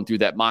 going through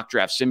that mock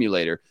draft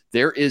simulator,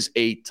 there is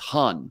a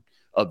ton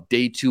of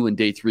day 2 and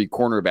day 3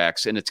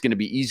 cornerbacks, and it's going to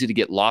be easy to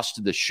get lost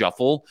to the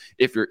shuffle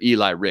if you're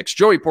Eli Ricks.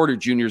 Joey Porter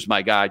Jr. is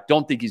my guy.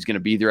 Don't think he's going to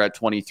be there at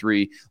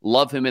 23.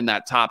 Love him in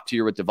that top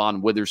tier with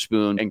Devon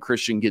Witherspoon and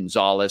Christian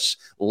Gonzalez.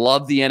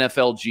 Love the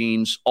NFL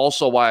genes.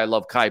 Also why I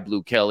love Kai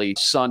Blue Kelly,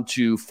 son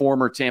to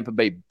former Tampa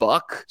Bay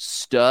Buck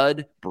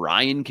stud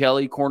Brian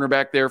Kelly,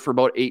 cornerback there for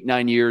about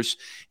 8-9 years.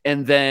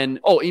 And then,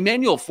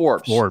 Emmanuel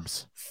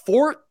Forbes.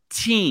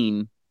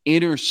 14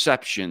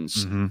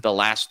 interceptions the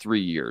last 3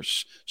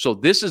 years. So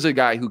this is a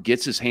guy who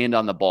gets his hand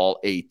on the ball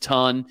a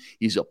ton.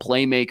 He's a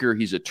playmaker.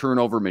 He's a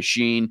turnover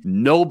machine.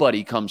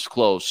 Nobody comes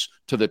close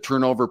to the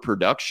turnover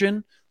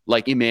production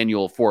like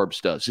Emmanuel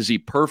Forbes does. Is he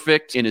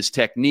perfect in his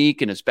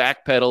technique and his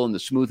back pedal and the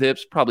smooth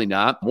hips? Probably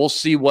not. We'll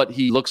see what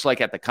he looks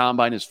like at the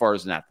combine as far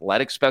as an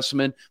athletic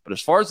specimen. But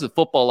as far as the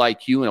football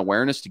IQ and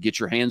awareness to get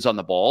your hands on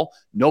the ball,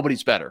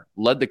 nobody's better.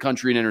 Led the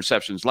country in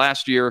interceptions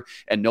last year,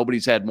 and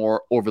nobody's had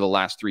more over the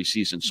last 3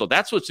 seasons. So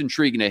that's what's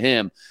intriguing to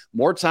him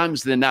more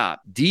times than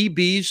not.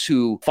 DBs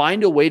who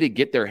find a way to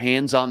get their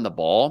hands on the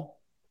ball,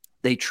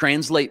 they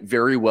translate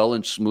very well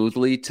and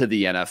smoothly to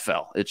the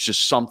NFL. It's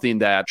just something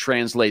that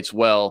translates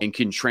well and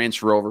can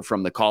transfer over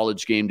from the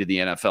college game to the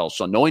NFL.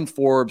 So knowing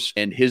Forbes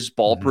and his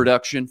ball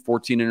production,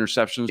 14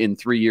 interceptions in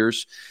 3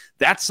 years,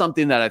 that's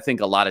something that I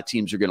think a lot of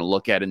teams are going to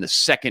look at in the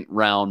 2nd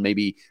round,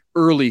 maybe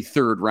early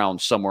 3rd round,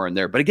 somewhere in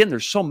there. But again,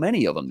 there's so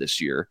many of them this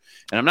year.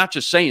 And I'm not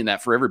just saying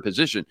that for every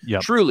position.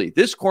 Yep. Truly,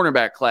 this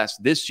cornerback class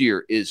this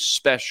year is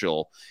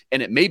special.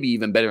 And it may be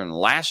even better than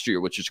last year,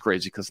 which is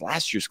crazy because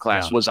last year's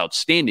class was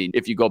outstanding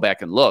if you go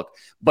back and look.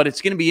 But it's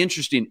going to be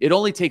interesting. It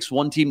only takes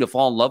one team to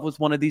fall in love with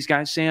one of these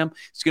guys, Sam.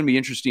 It's going to be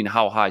interesting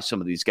how high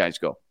some of these guys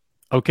go.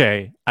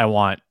 Okay, I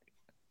want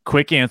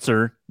quick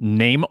answer,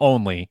 name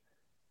only.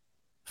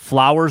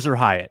 Flowers or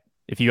Hyatt?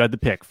 If you had to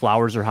pick,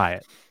 Flowers or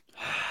Hyatt?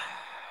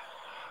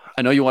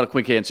 I know you want a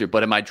quick answer,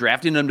 but am I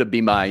drafting him to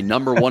be my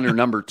number 1 or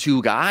number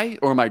 2 guy,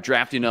 or am I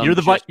drafting him? You're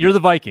the Vikings. You're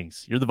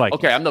the Vikings.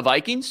 Okay, I'm the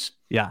Vikings.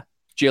 Yeah,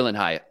 Jalen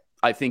Hyatt.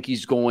 I think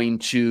he's going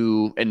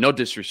to, and no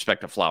disrespect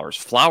to Flowers.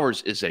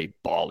 Flowers is a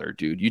baller,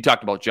 dude. You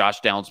talked about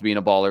Josh Downs being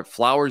a baller.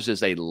 Flowers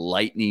is a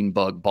lightning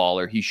bug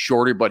baller. He's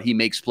shorter, but he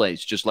makes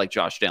plays just like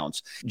Josh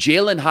Downs.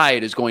 Jalen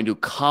Hyatt is going to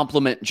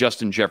complement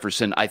Justin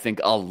Jefferson, I think,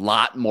 a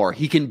lot more.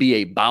 He can be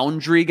a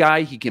boundary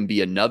guy. He can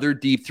be another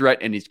deep threat,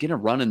 and he's going to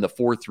run in the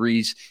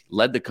 4.3s.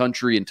 Led the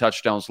country in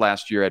touchdowns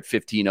last year at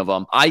 15 of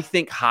them. I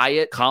think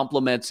Hyatt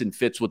complements and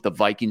fits what the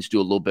Vikings do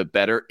a little bit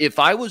better. If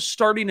I was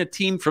starting a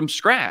team from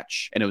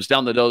scratch and it was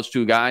down to those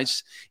 2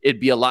 guys,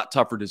 it'd be a lot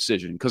tougher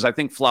decision because I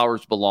think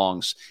Flowers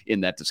belongs in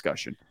that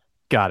discussion.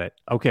 Got it.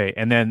 Okay.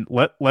 And then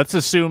let's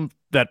assume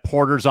that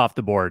Porter's off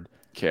the board.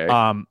 Okay.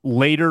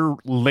 Later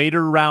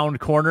round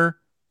corner,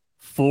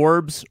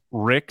 Forbes,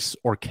 Ricks,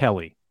 or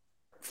Kelly?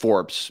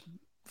 Forbes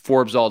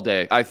all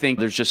day. I think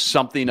there's just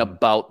something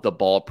about the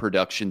ball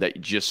production that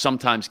you just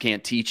sometimes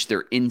can't teach.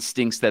 Their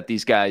instincts that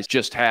these guys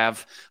just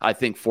have. I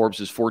think Forbes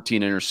is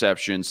 14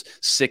 interceptions,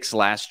 6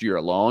 last year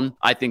alone.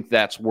 I think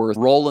that's worth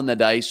rolling the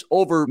dice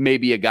over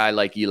maybe a guy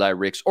like Eli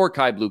Ricks or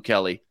Kai Blue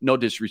Kelly. No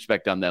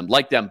disrespect on them.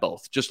 Like them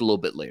both, just a little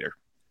bit later.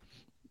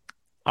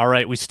 All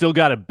right. We still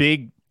got a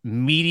big,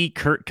 meaty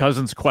Kirk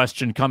Cousins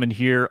question coming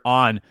here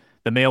on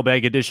the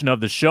mailbag edition of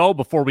the show.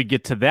 Before we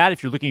get to that,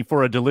 if you're looking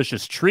for a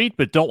delicious treat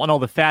but don't want all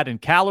the fat and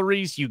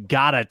calories, you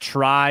gotta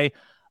try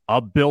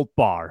a Built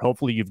Bar.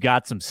 Hopefully you've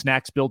got some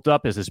snacks built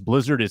up as this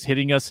blizzard is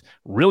hitting us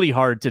really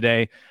hard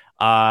today.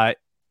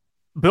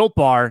 Built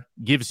Bar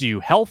gives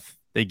you health,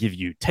 they give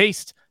you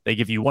taste, they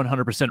give you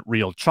 100%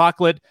 real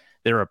chocolate.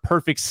 They're a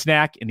perfect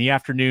snack in the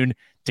afternoon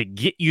to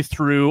get you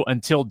through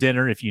until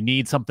dinner if you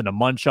need something to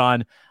munch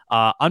on.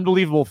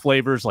 Unbelievable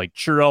flavors like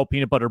churro,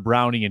 peanut butter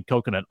brownie, and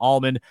coconut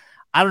almond.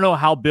 I don't know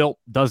how Built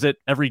does it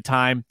every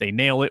time. They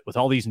nail it with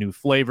all these new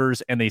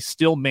flavors, and they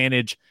still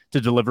manage to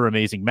deliver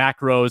amazing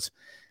macros.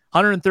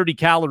 130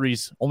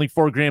 calories, only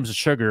 4 grams of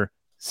sugar,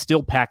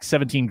 still pack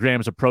 17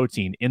 grams of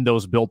protein in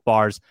those Built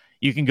bars.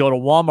 You can go to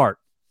Walmart.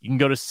 You can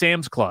go to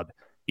Sam's Club.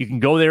 You can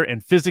go there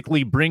and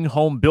physically bring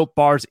home Built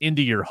bars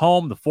into your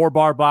home, the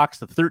 4-bar box,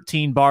 the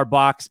 13-bar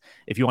box,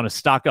 if you want to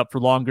stock up for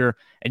longer.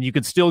 And you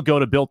can still go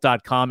to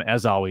Built.com,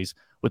 as always,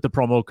 with the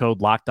promo code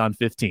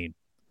LOCKEDON15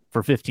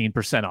 for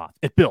 15% off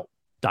at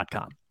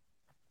Built.com.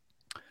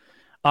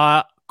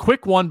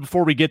 Quick one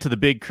before we get to the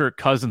big Kirk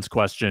Cousins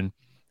question.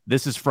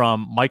 This is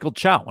from Michael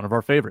Chow, one of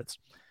our favorites.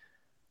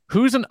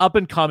 Who's an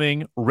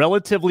up-and-coming,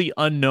 relatively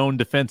unknown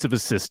defensive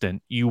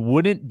assistant you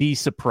wouldn't be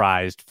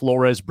surprised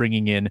Flores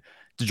bringing in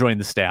to join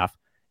the staff,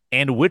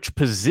 and which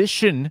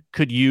position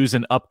could use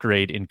an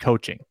upgrade in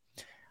coaching?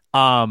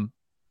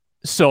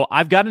 So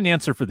I've got an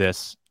answer for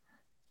this,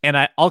 and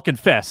I'll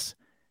confess,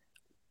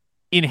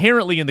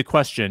 inherently in the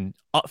question,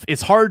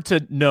 it's hard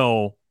to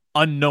know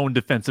unknown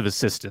defensive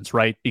assistants,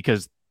 right?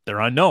 Because they're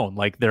unknown,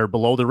 like they're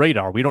below the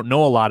radar. We don't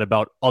know a lot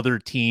about other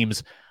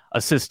teams'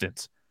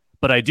 assistants.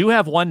 But I do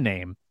have one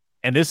name,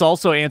 and this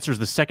also answers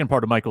the second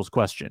part of Michael's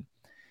question.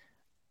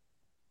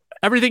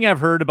 Everything I've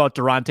heard about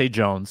Durante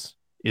Jones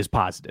is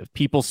positive.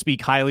 People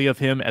speak highly of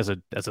him as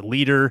a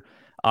leader,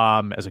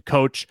 as a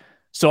coach.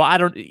 So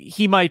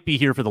he might be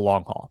here for the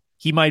long haul.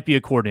 He might be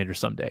a coordinator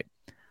someday.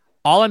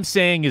 All I'm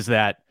saying is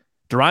that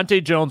Durante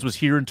Jones was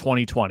here in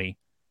 2020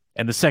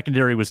 and the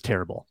secondary was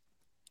terrible.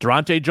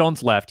 Durante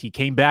Jones left. He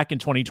came back in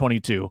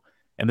 2022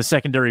 and the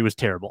secondary was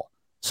terrible.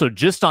 So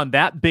just on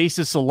that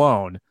basis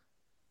alone,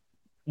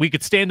 we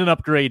could stand an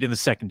upgrade in the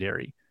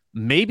secondary.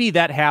 Maybe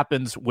that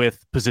happens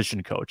with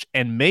position coach,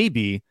 and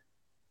maybe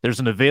there's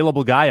an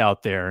available guy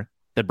out there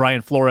that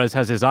Brian Flores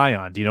has his eye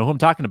on. Do you know who I'm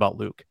talking about,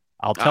 Luke?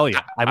 I'll tell you.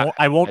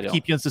 I won't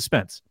keep you in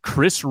suspense.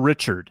 Chris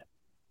Richard.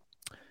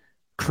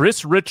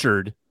 Chris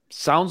Richard.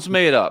 Sounds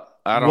made up.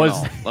 I don't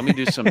know. Let me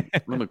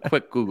do a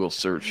quick Google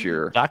search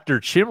here. Dr.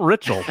 Chim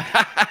Richel.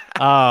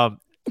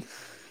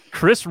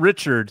 Chris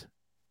Richard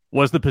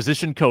was the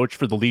position coach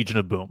for the Legion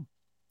of Boom.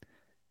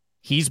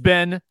 He's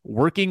been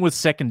working with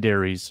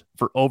secondaries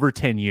for over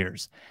 10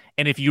 years.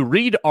 And if you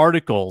read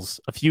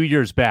articles a few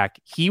years back,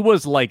 he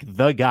was like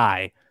the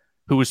guy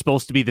who was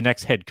supposed to be the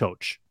next head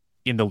coach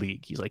in the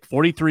league. He's like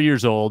 43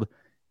 years old.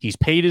 He's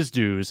paid his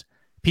dues.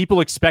 People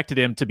expected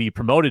him to be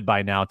promoted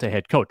by now to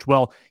head coach.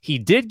 Well, he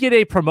did get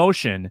a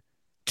promotion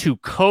to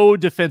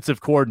co-defensive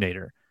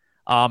coordinator.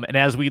 And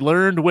as we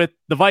learned with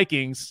the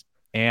Vikings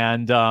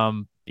and,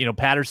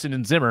 Patterson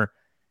and Zimmer,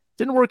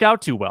 didn't work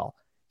out too well.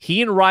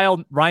 He and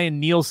Ryan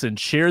Nielsen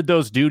shared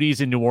those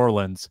duties in New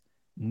Orleans.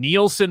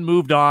 Nielsen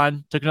moved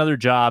on, took another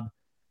job,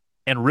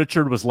 and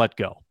Richard was let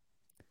go.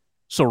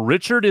 So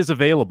Richard is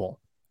available.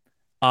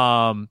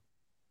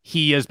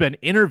 He has been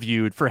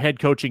interviewed for head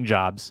coaching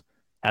jobs,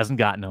 hasn't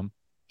gotten them.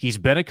 He's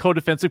been a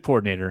co-defensive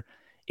coordinator.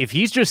 If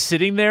he's just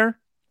sitting there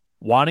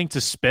wanting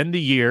to spend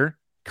the year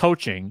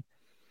coaching,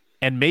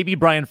 and maybe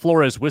Brian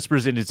Flores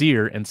whispers in his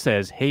ear and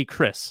says, "Hey,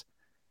 Chris,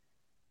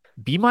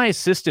 be my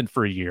assistant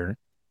for a year.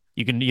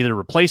 You can either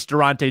replace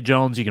Durante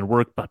Jones, you can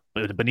work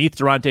beneath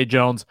Durante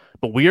Jones,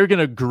 but we are going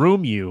to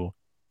groom you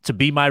to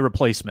be my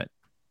replacement."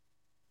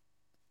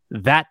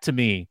 That, to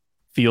me,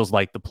 feels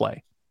like the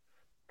play.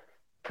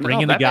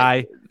 Bring in a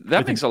guy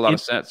that makes a lot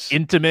of sense.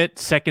 Intimate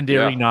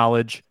secondary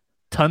knowledge,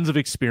 tons of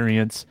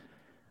experience,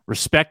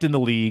 respect in the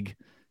league.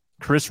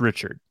 Chris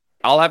Richard.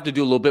 I'll have to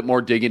do a little bit more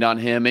digging on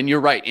him. And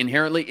you're right.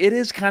 Inherently, it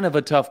is kind of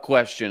a tough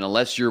question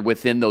unless you're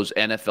within those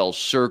NFL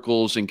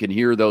circles and can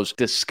hear those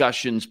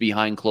discussions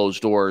behind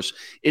closed doors.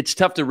 It's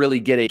tough to really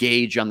get a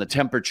gauge on the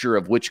temperature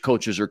of which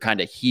coaches are kind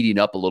of heating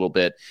up a little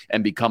bit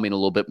and becoming a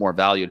little bit more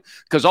valued.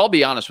 Because I'll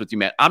be honest with you,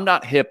 man, I'm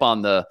not hip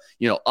on the,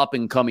 up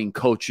and coming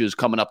coaches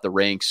coming up the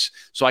ranks.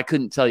 So I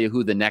couldn't tell you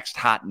who the next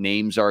hot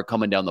names are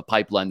coming down the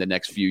pipeline the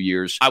next few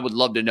years. I would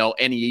love to know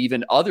any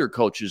even other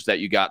coaches that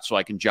you got so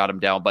I can jot them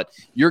down. But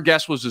your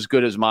guess was as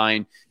good as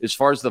mine. As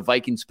far as the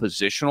Vikings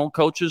positional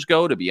coaches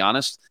go, to be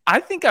honest, I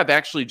think I've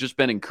actually just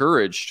been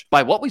encouraged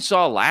by what we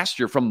saw last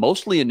year from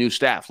mostly a new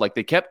staff. Like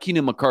they kept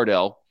Keenan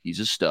McCardell. He's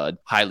a stud,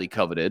 highly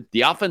coveted.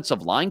 The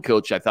offensive line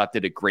coach, I thought,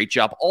 did a great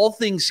job. All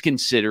things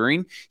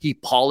considering, he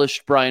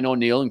polished Brian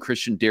O'Neill and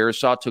Christian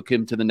Darrisaw, took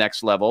him to the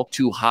next level.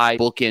 2 high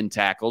bookend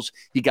tackles.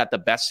 He got the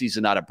best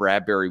season out of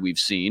Bradbury we've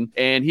seen.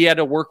 And he had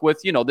to work with,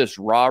 this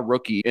raw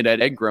rookie in Ed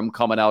Ingram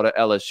coming out of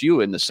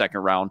LSU in the second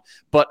round.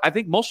 But I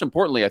think most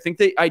importantly, I think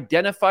they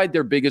identified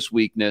their biggest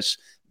weakness.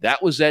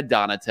 That was Ed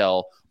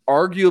Donatel.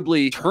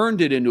 Arguably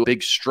turned it into a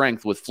big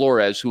strength with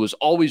Flores, who was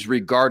always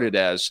regarded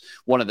as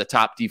one of the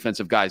top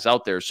defensive guys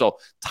out there. So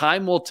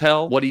time will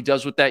tell what he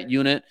does with that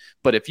unit.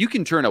 But if you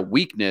can turn a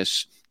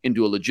weakness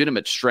into a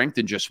legitimate strength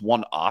in just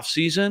one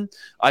offseason,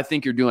 I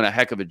think you're doing a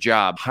heck of a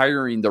job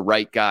hiring the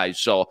right guys.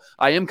 So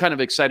I am kind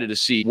of excited to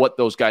see what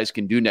those guys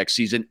can do next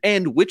season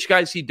and which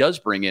guys he does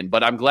bring in.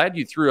 But I'm glad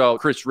you threw out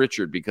Chris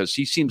Richard because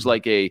he seems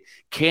like a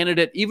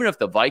candidate, even if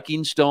the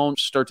Vikings don't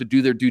start to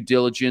do their due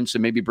diligence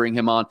and maybe bring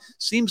him on,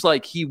 seems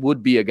like he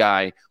would be a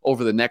guy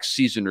over the next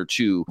season or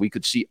two we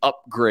could see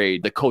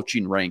upgrade the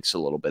coaching ranks a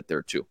little bit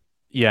there too.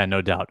 Yeah,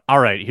 no doubt. All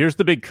right, here's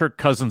the big Kirk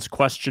Cousins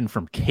question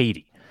from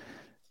Katie.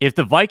 If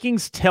the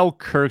Vikings tell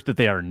Kirk that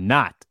they are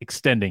not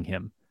extending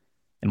him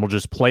and will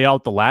just play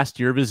out the last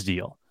year of his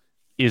deal,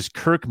 is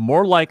Kirk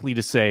more likely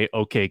to say,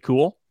 okay,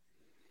 cool?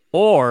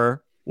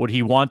 Or would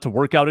he want to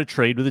work out a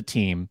trade with a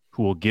team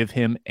who will give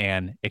him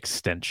an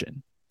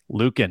extension?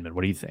 Luke Inman,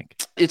 what do you think?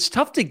 It's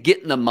tough to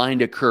get in the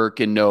mind of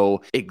Kirk and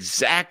know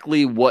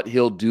exactly what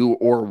he'll do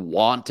or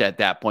want at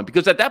that point,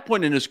 because at that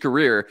point in his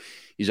career,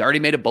 he's already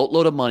made a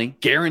boatload of money,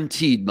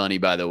 guaranteed money,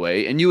 by the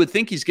way. And you would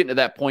think he's getting to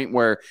that point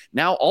where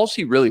now all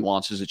he really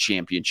wants is a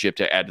championship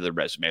to add to the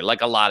resume,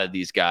 like a lot of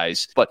these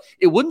guys. But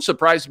it wouldn't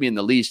surprise me in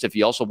the least if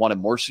he also wanted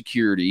more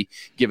security,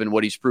 given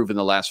what he's proven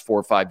the last 4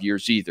 or 5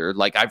 years either.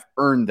 Like, I've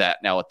earned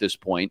that now at this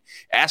point.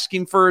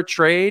 Asking for a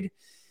trade,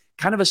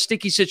 kind of a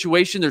sticky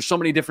situation. There's so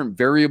many different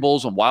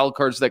variables and wild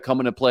cards that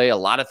come into play. A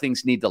lot of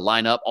things need to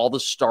line up. All the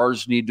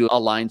stars need to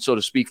align, so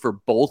to speak, for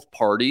both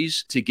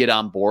parties to get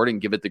on board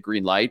and give it the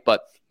green light.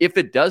 But if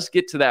it does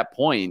get to that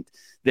point,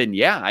 then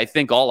yeah, I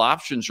think all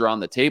options are on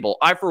the table.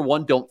 I, for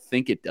one, don't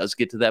think it does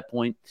get to that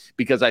point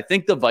because I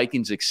think the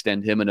Vikings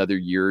extend him another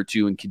year or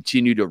two and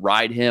continue to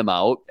ride him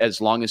out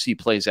as long as he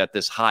plays at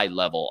this high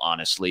level,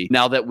 honestly,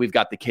 now that we've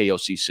got the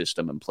KOC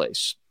system in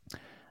place.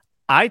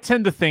 I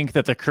tend to think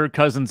that the Kirk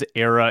Cousins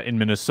era in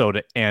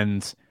Minnesota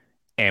ends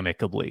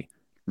amicably.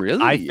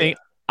 Really?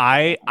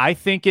 I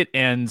think it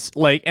ends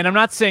like, and I'm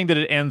not saying that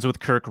it ends with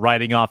Kirk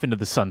riding off into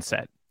the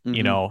sunset,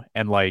 you know,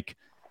 and like,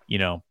 you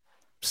know,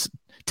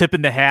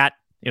 tipping the hat,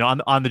 you know,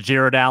 on the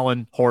Jared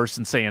Allen horse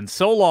and saying,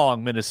 so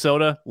long,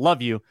 Minnesota,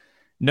 love you.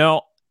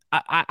 No,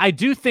 I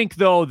do think,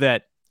 though,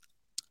 that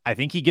I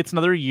think he gets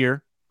another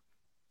year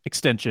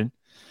extension.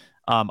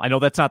 I know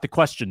that's not the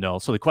question, though.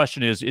 So the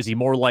question is he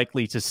more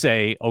likely to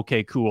say,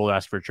 okay, cool,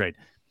 ask for a trade?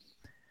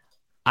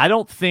 I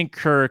don't think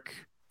Kirk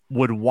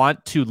would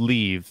want to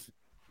leave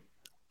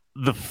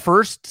the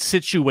first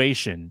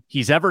situation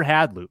he's ever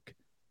had, Luke,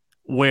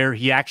 where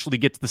he actually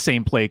gets the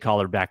same play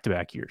caller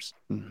back-to-back years.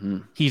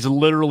 He's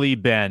literally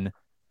been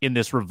in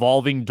this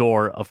revolving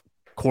door of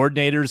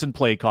coordinators and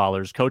play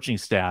callers, coaching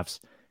staffs.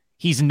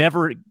 He's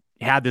never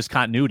had this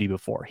continuity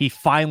before. He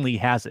finally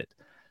has it.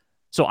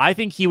 So I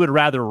think he would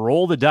rather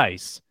roll the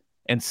dice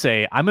and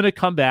say, I'm going to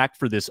come back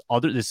for this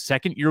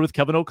second year with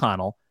Kevin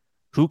O'Connell.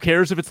 Who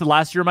cares if it's the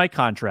last year of my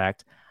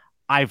contract?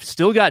 I've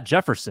still got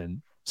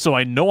Jefferson, so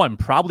I know I'm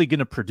probably going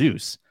to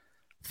produce.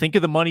 Think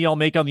of the money I'll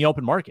make on the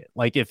open market.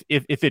 Like if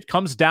it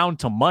comes down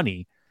to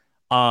money,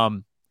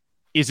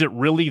 is it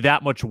really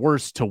that much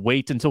worse to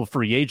wait until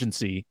free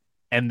agency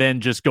and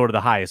then just go to the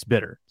highest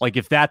bidder? Like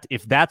if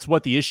that's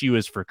what the issue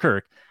is for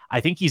Kirk,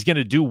 I think he's going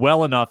to do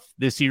well enough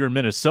this year in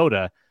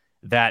Minnesota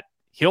that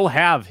he'll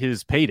have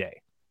his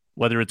payday,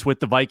 whether it's with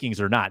the Vikings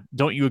or not.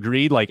 Don't you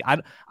agree? Like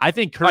I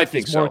think Kirk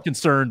is more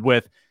concerned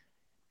with,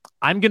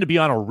 I'm going to be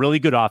on a really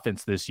good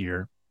offense this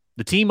year.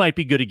 The team might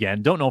be good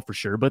again. Don't know for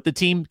sure, but the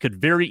team could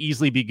very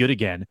easily be good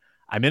again.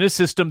 I'm in a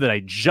system that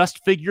I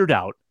just figured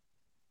out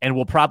and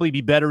will probably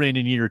be better in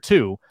year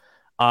two.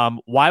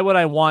 Why would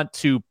I want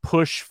to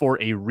push for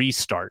a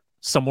restart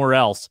somewhere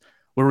else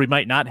where we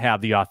might not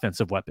have the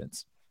offensive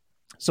weapons?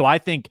 So I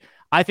think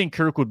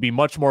Kirk would be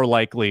much more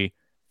likely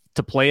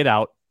to play it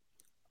out.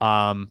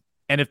 And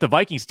if the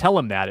Vikings tell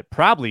him that, it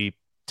probably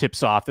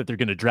tips off that they're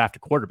going to draft a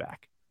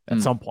quarterback at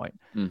some point.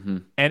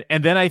 And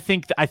then I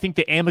think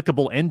the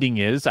amicable ending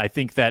is, I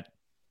think that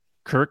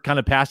Kirk kind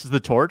of passes the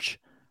torch.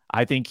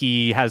 I think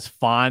he has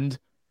fondness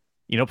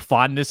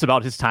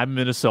about his time in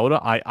Minnesota.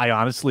 I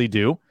honestly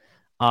do.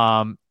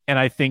 And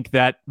I think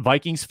that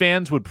Vikings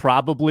fans would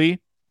probably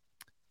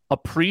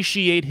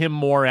appreciate him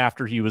more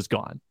after he was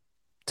gone,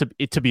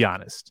 to be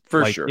honest.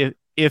 For sure.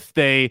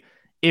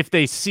 If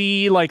they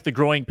see like the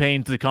growing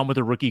pains that come with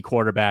a rookie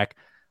quarterback,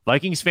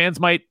 Vikings fans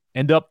might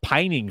end up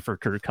pining for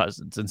Kirk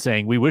Cousins and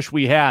saying, we wish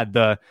we had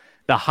the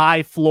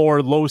high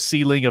floor, low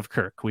ceiling of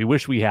Kirk. We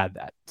wish we had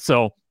that.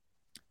 So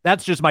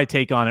that's just my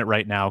take on it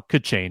right now.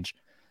 Could change.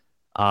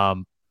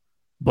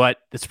 But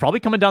it's probably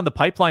coming down the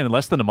pipeline in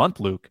less than a month,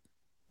 Luke.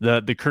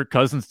 The Kirk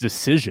Cousins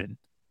decision,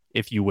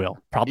 if you will,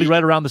 probably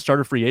right around the start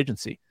of free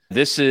agency.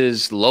 This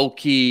is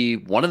low-key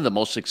one of the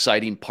most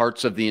exciting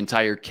parts of the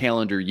entire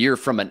calendar year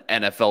from an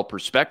NFL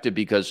perspective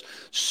because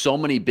so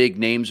many big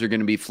names are going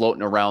to be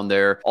floating around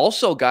there.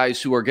 Also,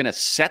 guys who are going to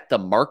set the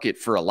market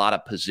for a lot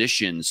of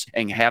positions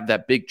and have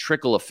that big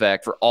trickle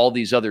effect for all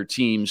these other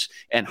teams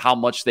and how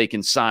much they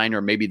can sign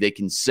or maybe they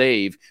can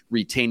save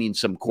retaining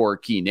some core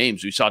key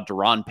names. We saw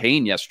Daron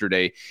Payne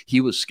yesterday. He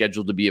was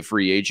scheduled to be a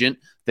free agent.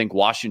 I think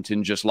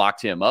Washington just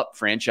locked him up,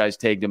 franchise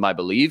tagged him, I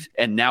believe.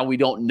 And now we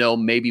don't know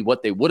maybe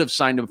what they would have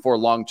signed him for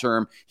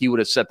long-term he would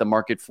have set the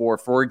market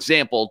for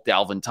example,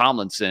 Dalvin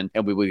Tomlinson,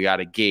 and we got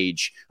a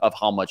gauge of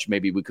how much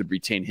maybe we could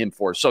retain him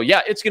for. So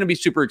yeah, it's going to be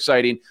super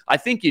exciting. I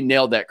think you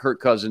nailed that Kirk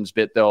Cousins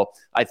bit though.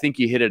 I think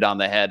you hit it on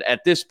the head.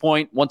 At this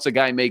point, once a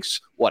guy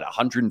makes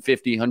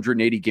 150,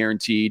 180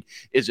 guaranteed,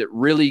 is it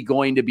really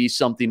going to be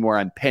something where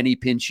I'm penny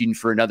pinching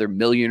for another $1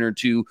 or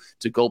 $2 million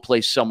to go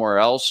play somewhere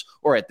else?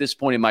 Or at this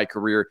point in my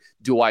career,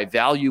 do I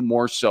value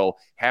more so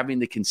having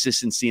the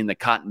consistency and the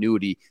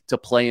continuity to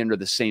play under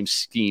the same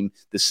scheme,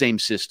 the same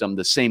system,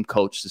 the same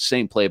coach, the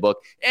same playbook,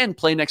 and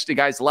play next to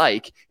guys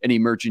like an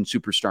emerging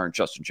superstar in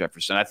Justin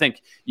Jefferson? I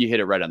think you hit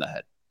it right on the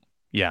head.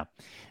 Yeah.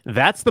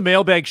 That's the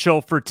Mailbag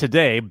Show for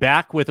today.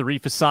 Back with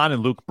Arif Hassan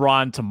and Luke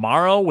Braun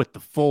tomorrow with the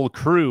full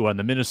crew on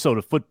the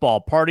Minnesota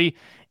Football Party.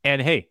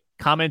 And hey,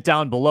 comment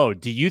down below.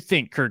 Do you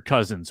think Kirk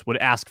Cousins would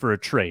ask for a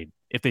trade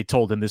if they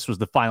told him this was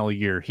the final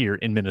year here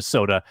in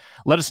Minnesota?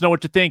 Let us know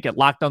what you think at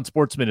Locked On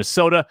Sports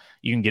Minnesota.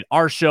 You can get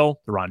our show,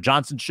 the Ron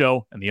Johnson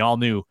Show, and the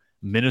all-new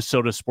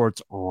Minnesota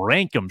Sports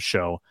Rankem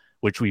Show,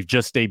 which we've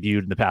just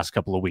debuted in the past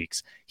couple of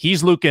weeks.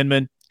 He's Luke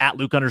Inman, at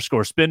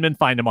Luke_Spinman.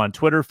 Find him on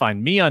Twitter.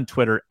 Find me on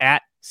Twitter,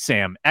 at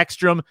Sam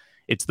Ekstrom.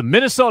 It's the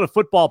Minnesota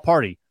Football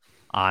Party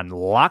on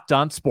Locked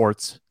On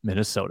Sports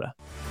Minnesota.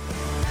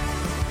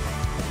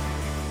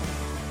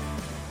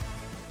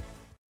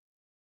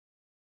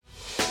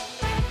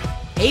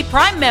 Hey,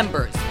 Prime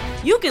members,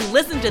 you can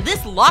listen to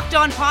this Locked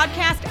On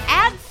podcast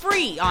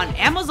ad-free on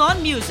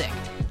Amazon Music.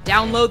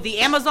 Download the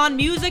Amazon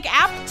Music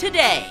app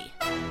today.